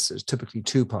States, there's typically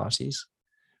two parties.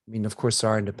 I mean, of course, there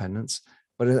are independents,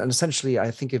 but essentially,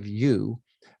 I think of you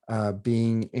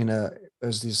being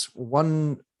there's this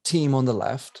one team on the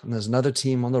left and there's another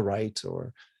team on the right,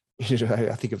 or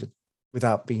I think of it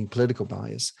without being political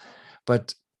bias,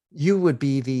 but you would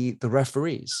be the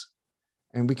referees.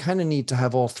 And we kind of need to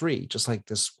have all three, just like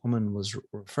this woman was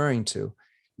referring to.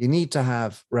 You need to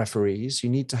have referees. You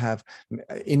need to have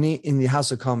in the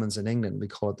House of Commons in England, we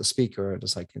call it the Speaker,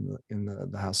 just like in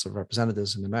the House of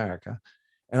Representatives in America.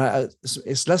 And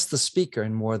it's less the speaker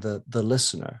and more the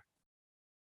listener.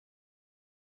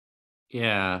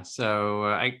 Yeah, so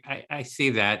I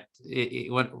see that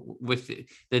what with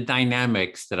the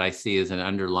dynamics that I see as an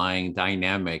underlying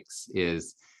dynamics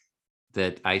is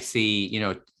that I see,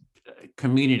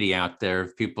 community out there,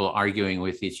 people arguing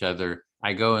with each other.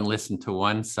 I go and listen to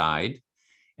one side,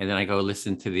 and then I go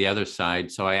listen to the other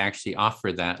side. So I actually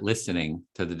offer that listening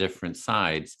to the different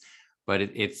sides. But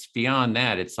it's beyond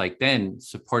that. It's like then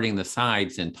supporting the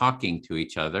sides and talking to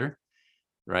each other,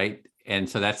 right? And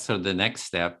so that's sort of the next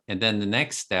step. And then the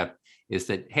next step is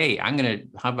that, hey,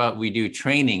 how about we do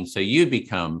training so you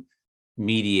become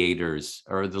mediators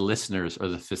or the listeners or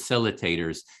the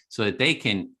facilitators so that they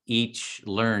can each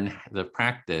learn the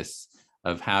practice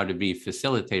of how to be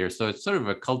facilitators. So it's sort of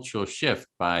a cultural shift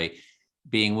by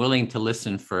being willing to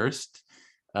listen first,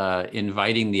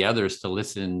 inviting the others to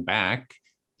listen back,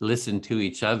 listen to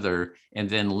each other, and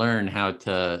then learn how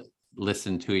to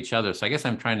listen to each other. So I guess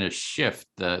I'm trying to shift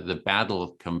the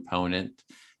battle component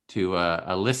to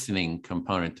a listening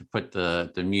component, to put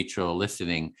the mutual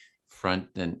listening front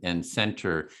and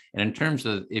center. And in terms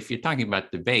of, if you're talking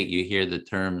about debate, you hear the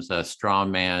terms straw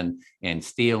man and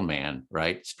steel man,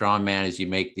 right? Straw man is you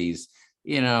make these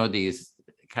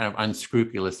kind of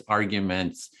unscrupulous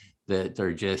arguments that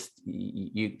are just,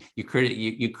 you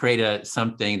create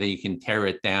something that you can tear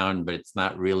it down, but it's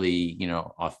not really,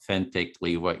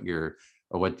 authentically what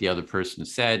the other person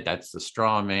said. That's the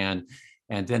straw man.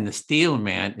 And then the steel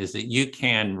man is that you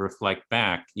can reflect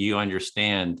back, you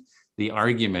understand the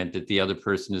argument that the other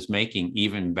person is making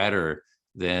even better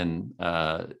than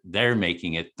they're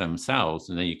making it themselves,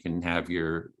 and then you can have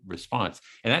your response.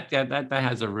 And that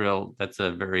has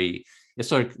it's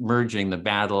sort of merging the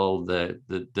battle, the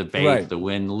debate, right, the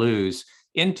win-lose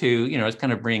into, it's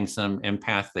kind of bringing some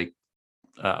empathic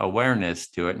awareness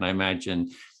to it. And I imagine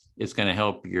it's going to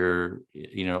help your,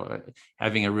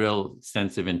 having a real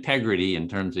sense of integrity in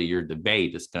terms of your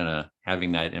debate. It's going to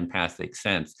having that empathic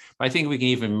sense. But I think we can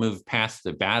even move past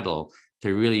the battle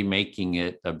to really making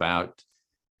it about,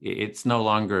 it's no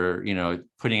longer,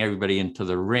 putting everybody into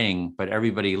the ring, but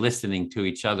everybody listening to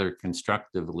each other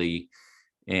constructively.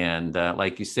 And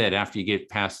like you said, after you get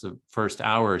past the first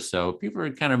hour or so, people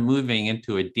are kind of moving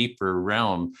into a deeper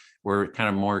realm where kind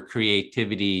of more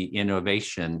creativity,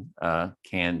 innovation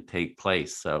can take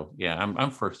place. So yeah,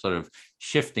 I'm for sort of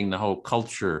shifting the whole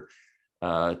culture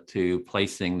to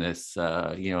placing this,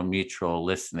 mutual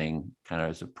listening kind of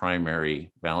as a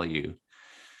primary value.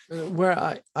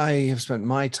 Where I have spent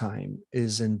my time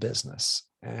is in business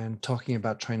and talking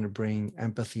about trying to bring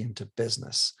empathy into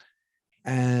business.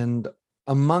 And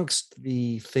amongst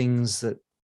the things that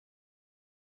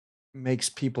makes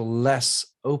people less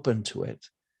open to it,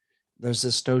 there's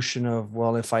this notion of,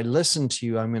 well, if I listen to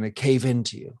you, I'm going to cave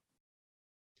into you.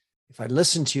 If I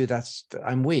listen to you,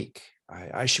 I'm weak.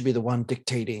 I should be the one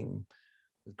dictating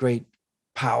with great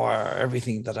power,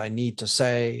 everything that I need to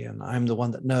say, and I'm the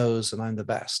one that knows, and I'm the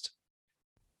best.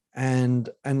 And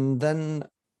then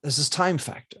there's this time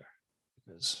factor,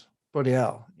 because bloody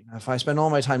hell, if I spend all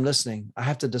my time listening, I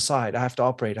have to decide, I have to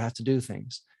operate, I have to do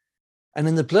things. And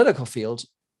in the political field,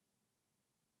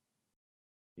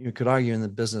 you could argue in the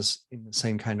business in the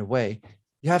same kind of way,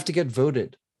 you have to get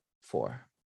voted for.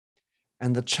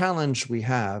 And the challenge we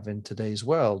have in today's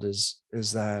world is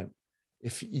that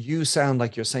if you sound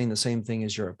like you're saying the same thing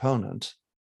as your opponent,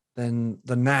 then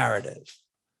the narrative,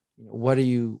 and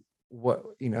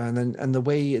the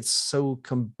way it's so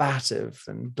combative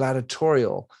and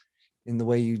gladiatorial in the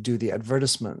way you do the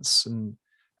advertisements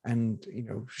and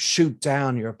shoot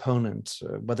down your opponent,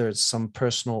 whether it's some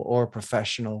personal or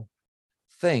professional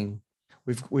thing,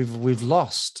 we've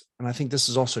lost. And I think this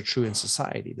is also true in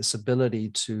society, this ability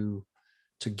to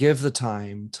give the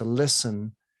time to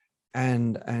listen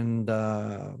and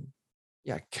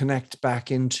connect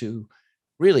back into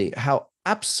really how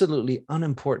absolutely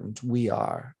unimportant we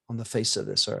are on the face of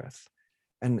this earth,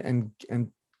 and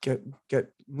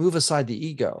move aside the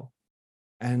ego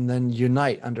and then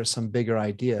unite under some bigger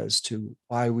idea as to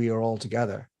why we are all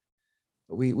together.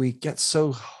 We get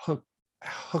so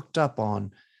hooked up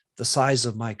on the size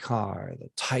of my car, the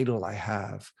title I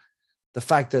have, the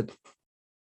fact that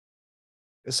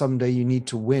someday you need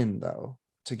to win, though,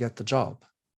 to get the job.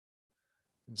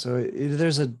 And so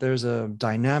there's a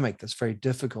dynamic that's very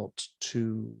difficult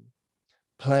to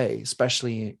play,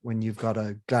 especially when you've got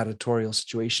a gladiatorial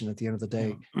situation at the end of the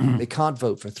day. They can't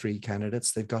vote for 3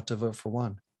 candidates. They've got to vote for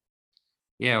 1.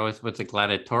 Yeah, with the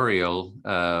gladiatorial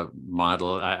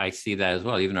model, I see that as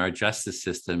well. Even our justice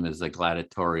system is a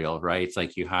gladiatorial, right? It's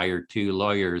like you hire 2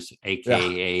 lawyers,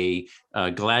 aka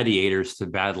gladiators, to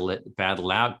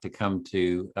battle out to come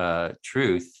to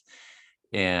truth,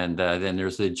 and then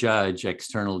there's the judge,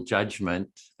 external judgment,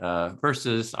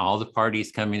 versus all the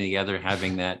parties coming together,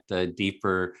 having that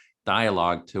deeper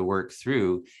dialogue to work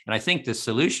through. And I think the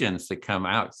solutions that come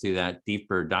out through that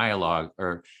deeper dialogue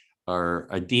are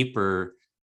a deeper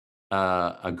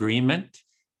agreement,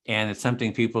 and it's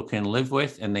something people can live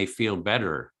with, and they feel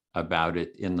better about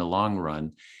it in the long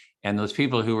run. And those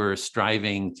people who are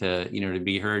striving to, to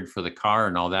be heard for the car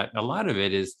and all that, a lot of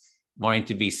it is wanting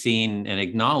to be seen and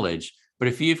acknowledged. But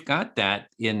if you've got that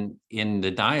in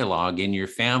the dialogue in your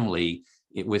family,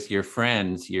 with your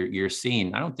friends, you're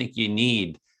seen. I don't think you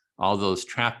need all those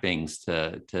trappings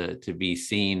to be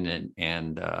seen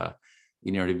and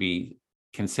to be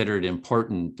considered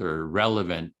important or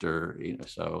relevant, or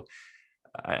so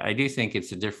I do think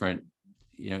it's a different,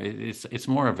 it's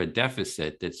more of a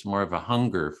deficit. It's more of a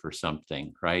hunger for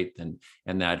something, right?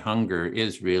 And that hunger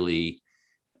is really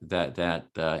that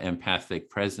empathic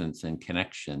presence and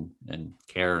connection and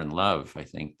care and love, I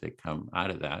think, that come out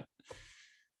of that.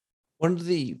 One of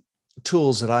the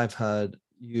tools that I've had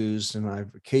used, and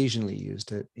I've occasionally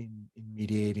used it in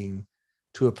mediating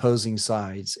to opposing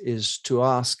sides, is to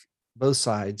ask both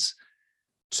sides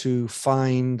to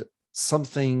find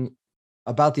something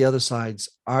about the other side's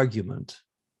argument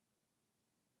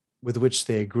with which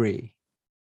they agree.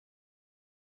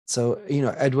 So,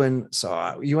 Edwin,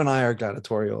 so you and I are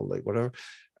gladiatorial, like whatever.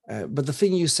 But the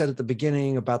thing you said at the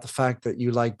beginning about the fact that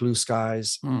you like blue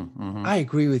skies, I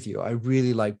agree with you. I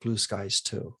really like blue skies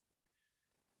too.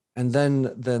 And then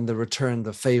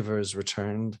the favor is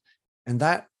returned. And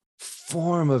that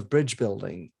form of bridge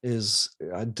building is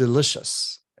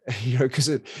delicious, because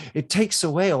it takes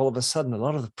away all of a sudden a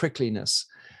lot of the prickliness,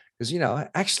 because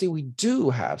actually we do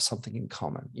have something in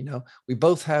common. We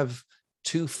both have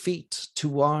 2 feet,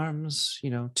 2 arms,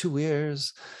 2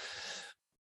 ears,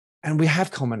 and we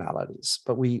have commonalities,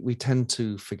 but we tend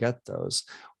to forget those.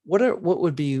 What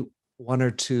would be 1 or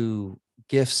 2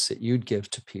 gifts that you'd give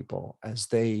to people as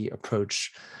they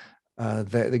approach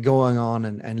the going on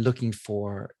and looking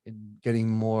for in getting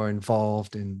more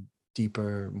involved in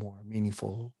deeper, more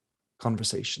meaningful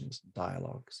conversations,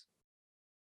 dialogues?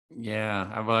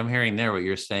 Yeah, well, I'm hearing there what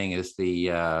you're saying is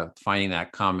the finding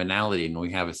that commonality, and we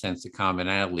have a sense of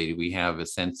commonality. We have a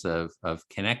sense of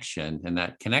connection, and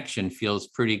that connection feels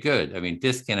pretty good. I mean,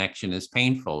 disconnection is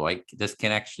painful, right?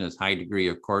 Disconnection is high degree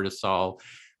of cortisol.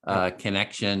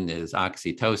 Connection is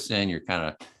oxytocin. You're kind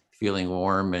of feeling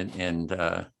warm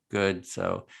and good.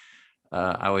 So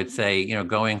I would say,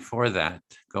 going for that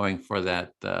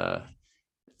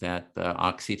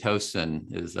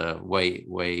oxytocin is a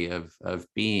way of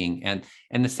being, and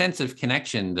the sense of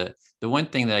connection. The one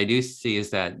thing that I do see is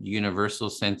that universal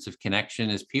sense of connection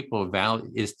is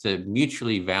is to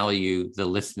mutually value the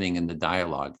listening and the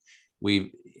dialogue.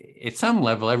 At some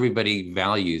level, everybody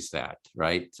values that,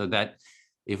 right? So that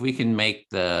if we can make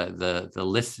the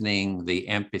listening, the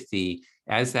empathy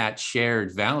as that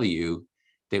shared value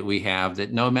that we have,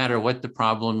 that no matter what the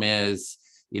problem is,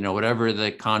 whatever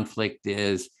the conflict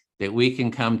is, that we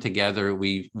can come together.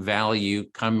 We value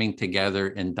coming together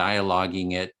and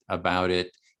dialoguing about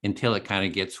it until it kind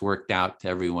of gets worked out to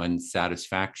everyone's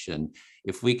satisfaction.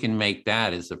 If we can make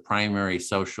that as a primary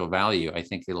social value, I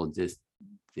think it'll just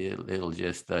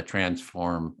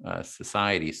transform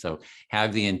society. So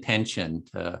have the intention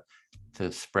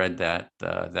to spread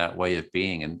that way of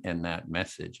being and that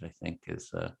message, I think,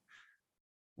 is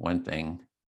one thing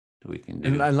that we can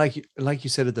do. And like you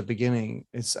said at the beginning,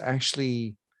 it's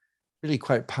actually really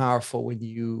quite powerful when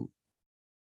you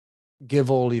give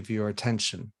all of your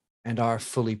attention and are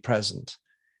fully present.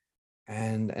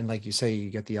 And like you say,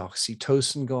 you get the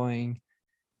oxytocin going,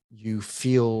 you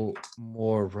feel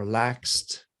more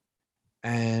relaxed.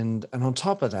 And on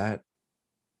top of that,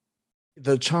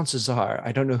 the chances are,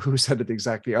 I don't know who said it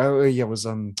exactly. It was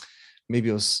maybe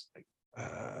it was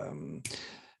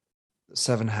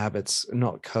 7 Habits,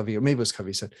 not Covey, or maybe it was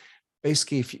Covey said,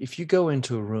 basically, if you go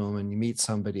into a room and you meet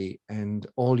somebody and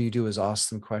all you do is ask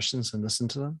them questions and listen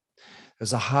to them,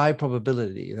 there's a high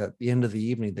probability that at the end of the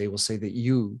evening, they will say that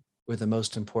you were the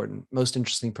most important, most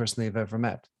interesting person they've ever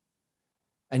met.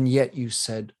 And yet you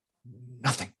said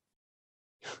nothing.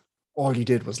 All you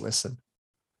did was listen.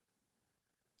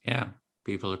 Yeah,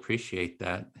 people appreciate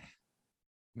that.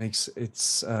 Makes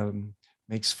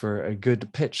for a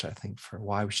good pitch, I think, for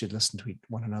why we should listen to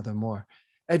one another more.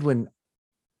 Edwin,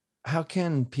 how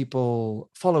can people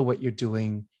follow what you're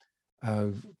doing,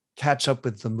 catch up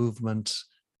with the movement,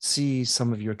 see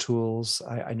some of your tools?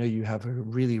 I know you have a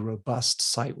really robust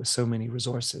site with so many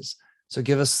resources. So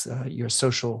give us your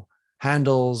social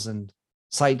handles and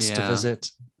sites to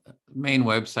visit. Main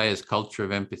website is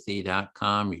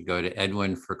cultureofempathy.com. You can go to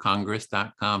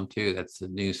edwinforcongress.com too. That's the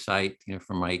new site,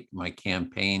 for my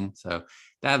campaign. So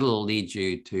that'll lead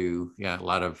you to a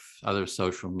lot of other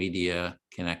social media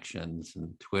connections,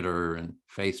 and Twitter and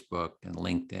Facebook and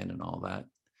LinkedIn and all that.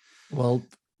 Well,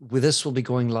 with this will be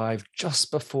going live just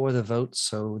before the vote.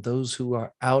 So those who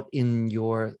are out in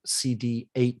your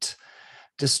CD8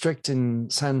 district in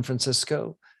San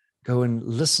Francisco, go and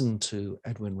listen to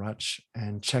Edwin Rutsch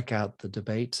and check out the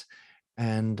debate.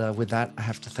 And with that, I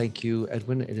have to thank you,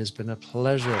 Edwin. It has been a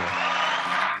pleasure.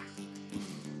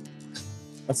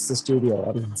 That's the studio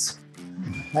audience.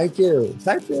 Thank you.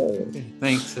 Thank you.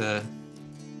 Thanks,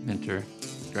 Minter.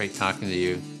 Great talking to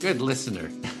you. Good listener.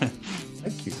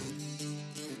 Thank you.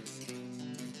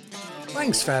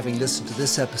 Thanks for having listened to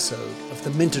this episode of the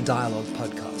Minter Dialogue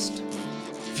podcast.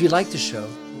 If you like the show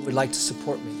and would like to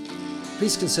support me,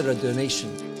 please consider a donation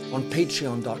on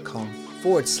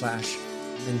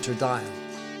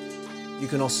patreon.com/MinterDial. You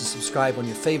can also subscribe on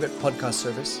your favorite podcast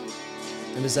service.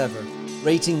 And as ever,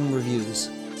 rating and reviews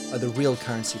are the real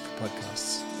currency for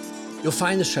podcasts. You'll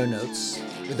find the show notes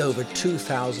with over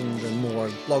 2,000 and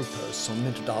more blog posts on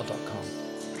MinterDial.com.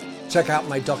 Check out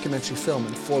my documentary film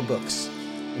and 4 books,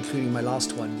 including my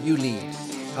last one, You Lead,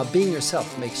 How Being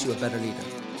Yourself Makes You a Better Leader.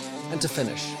 And to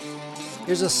finish,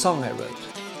 here's a song I wrote.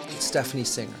 Stephanie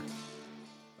Singer,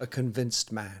 A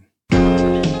Convinced Man.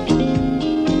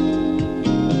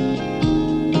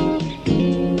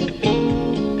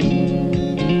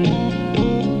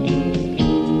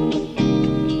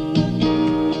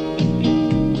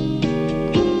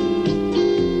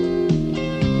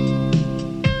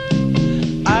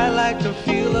 I like the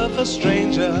feel of a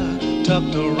stranger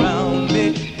tucked around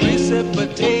me,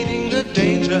 precipitating the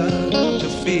danger to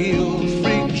feel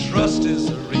free. Trust is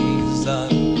a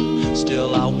reason.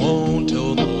 Still I won't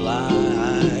toe the line.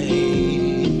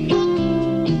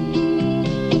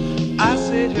 I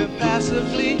sit here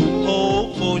passively,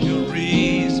 hope for your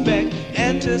respect,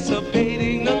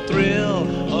 anticipating the thrill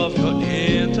of your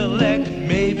intellect.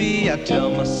 Maybe I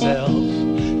tell myself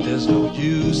there's no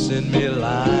use in me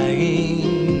lying.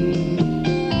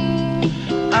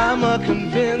 I'm a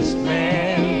convinced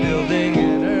man, building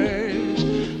an urge.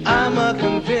 I'm a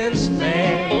convinced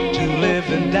man, to live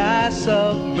and die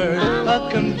submerged. A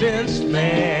convinced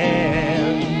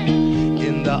man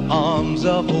in the arms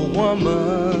of a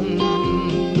woman.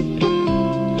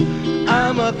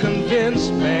 I'm a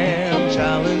convinced man,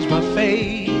 challenge my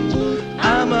fate.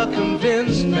 I'm a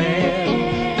convinced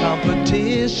man,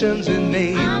 competition's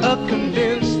innate. A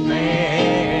convinced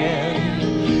man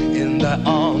in the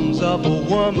arms of a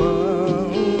woman.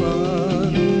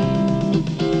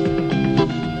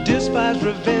 Despise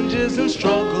revenges and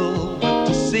struggle with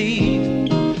deceit.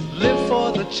 Live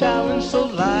for the challenge so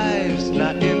life's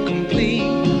not incomplete.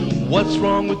 What's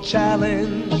wrong with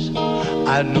challenge?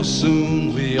 I know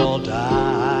soon we all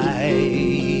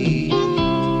die.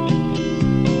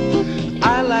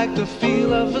 I like the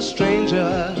feel of a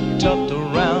stranger tucked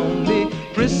around me,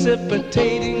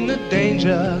 precipitating the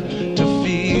danger to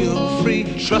feel free.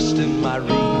 Trust in my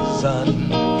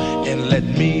reason and let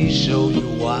me show you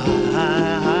why.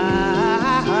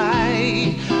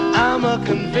 I'm a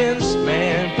convinced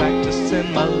man,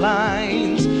 practicing my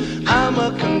lines. I'm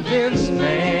a convinced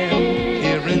man,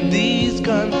 here in these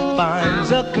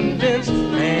confines. A convinced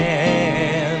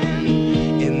man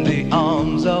in the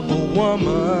arms of a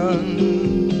woman.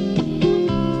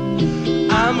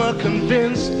 I'm a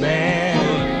convinced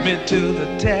man, admit to the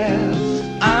test.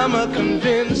 I'm a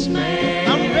convinced man,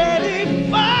 I'm ready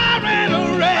for an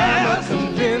arrest. I'm a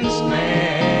convinced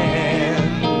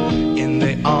man in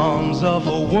the arms of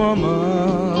a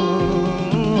woman.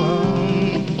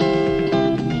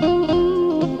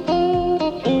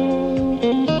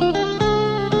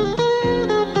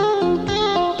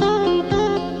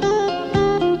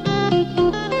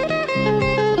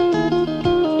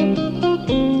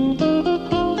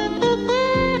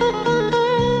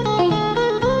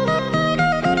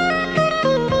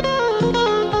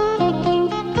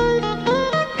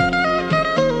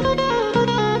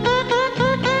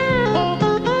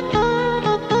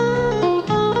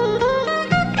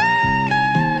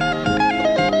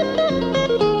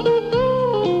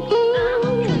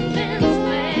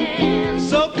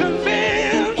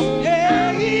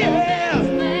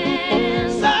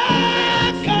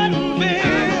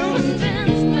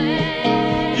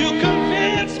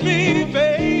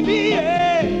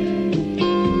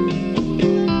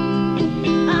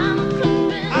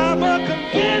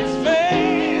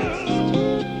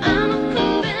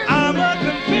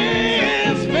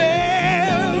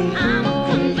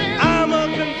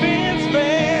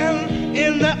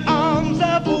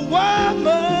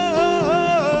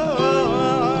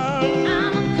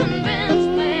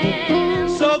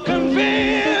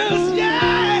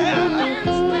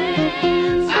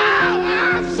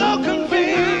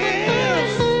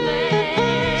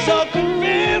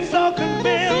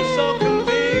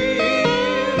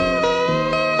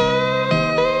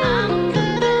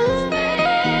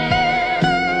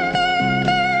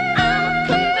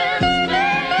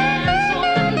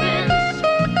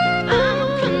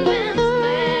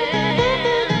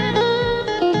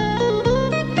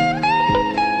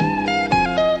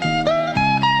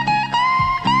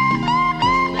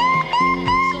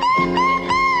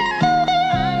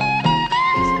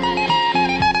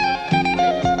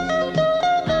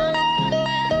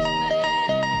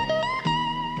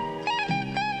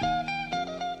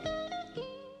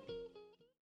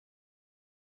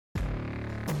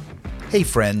 Hey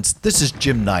friends, this is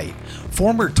Jim Knight,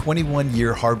 former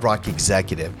 21-year Hard Rock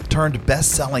executive turned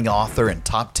best-selling author and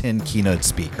top 10 keynote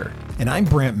speaker. And I'm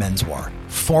Brant Menswar,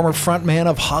 former frontman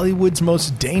of Hollywood's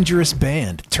Most Dangerous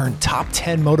Band turned top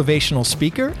 10 motivational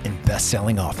speaker and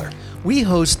best-selling author. We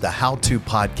host the how-to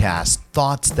podcast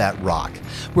Thoughts That Rock,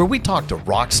 where we talk to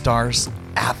rock stars,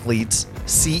 athletes,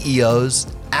 CEOs,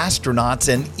 astronauts,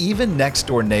 and even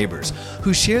next-door neighbors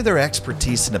who share their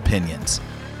expertise and opinions.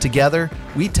 Together,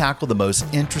 we tackle the most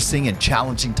interesting and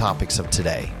challenging topics of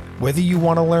today. Whether you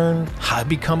want to learn how to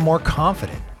become more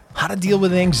confident, how to deal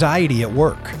with anxiety at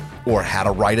work, or how to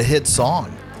write a hit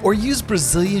song, or use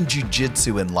Brazilian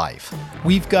Jiu-Jitsu in life,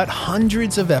 we've got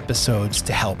hundreds of episodes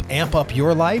to help amp up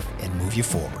your life and move you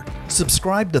forward.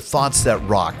 Subscribe to Thoughts That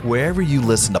Rock wherever you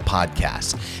listen to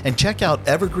podcasts, and check out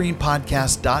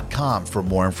evergreenpodcast.com for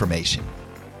more information.